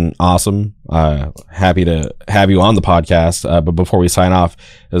has been awesome. Happy to have you on the podcast. But before we sign off,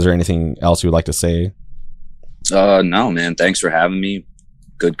 is there anything else you would like to say? No, man. Thanks for having me.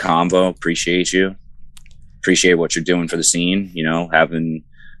 Good convo. Appreciate you. Appreciate what you're doing for the scene. You know,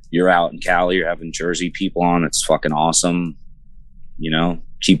 you're out in Cali, you're having Jersey people on. It's fucking awesome. You know,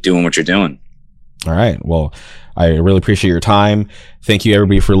 keep doing what you're doing. All right. Well, I really appreciate your time. Thank you,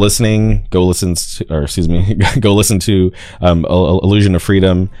 everybody, for listening. Go listen to Illusion of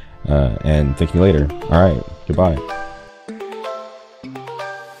Freedom, and thank you later. All right. Goodbye.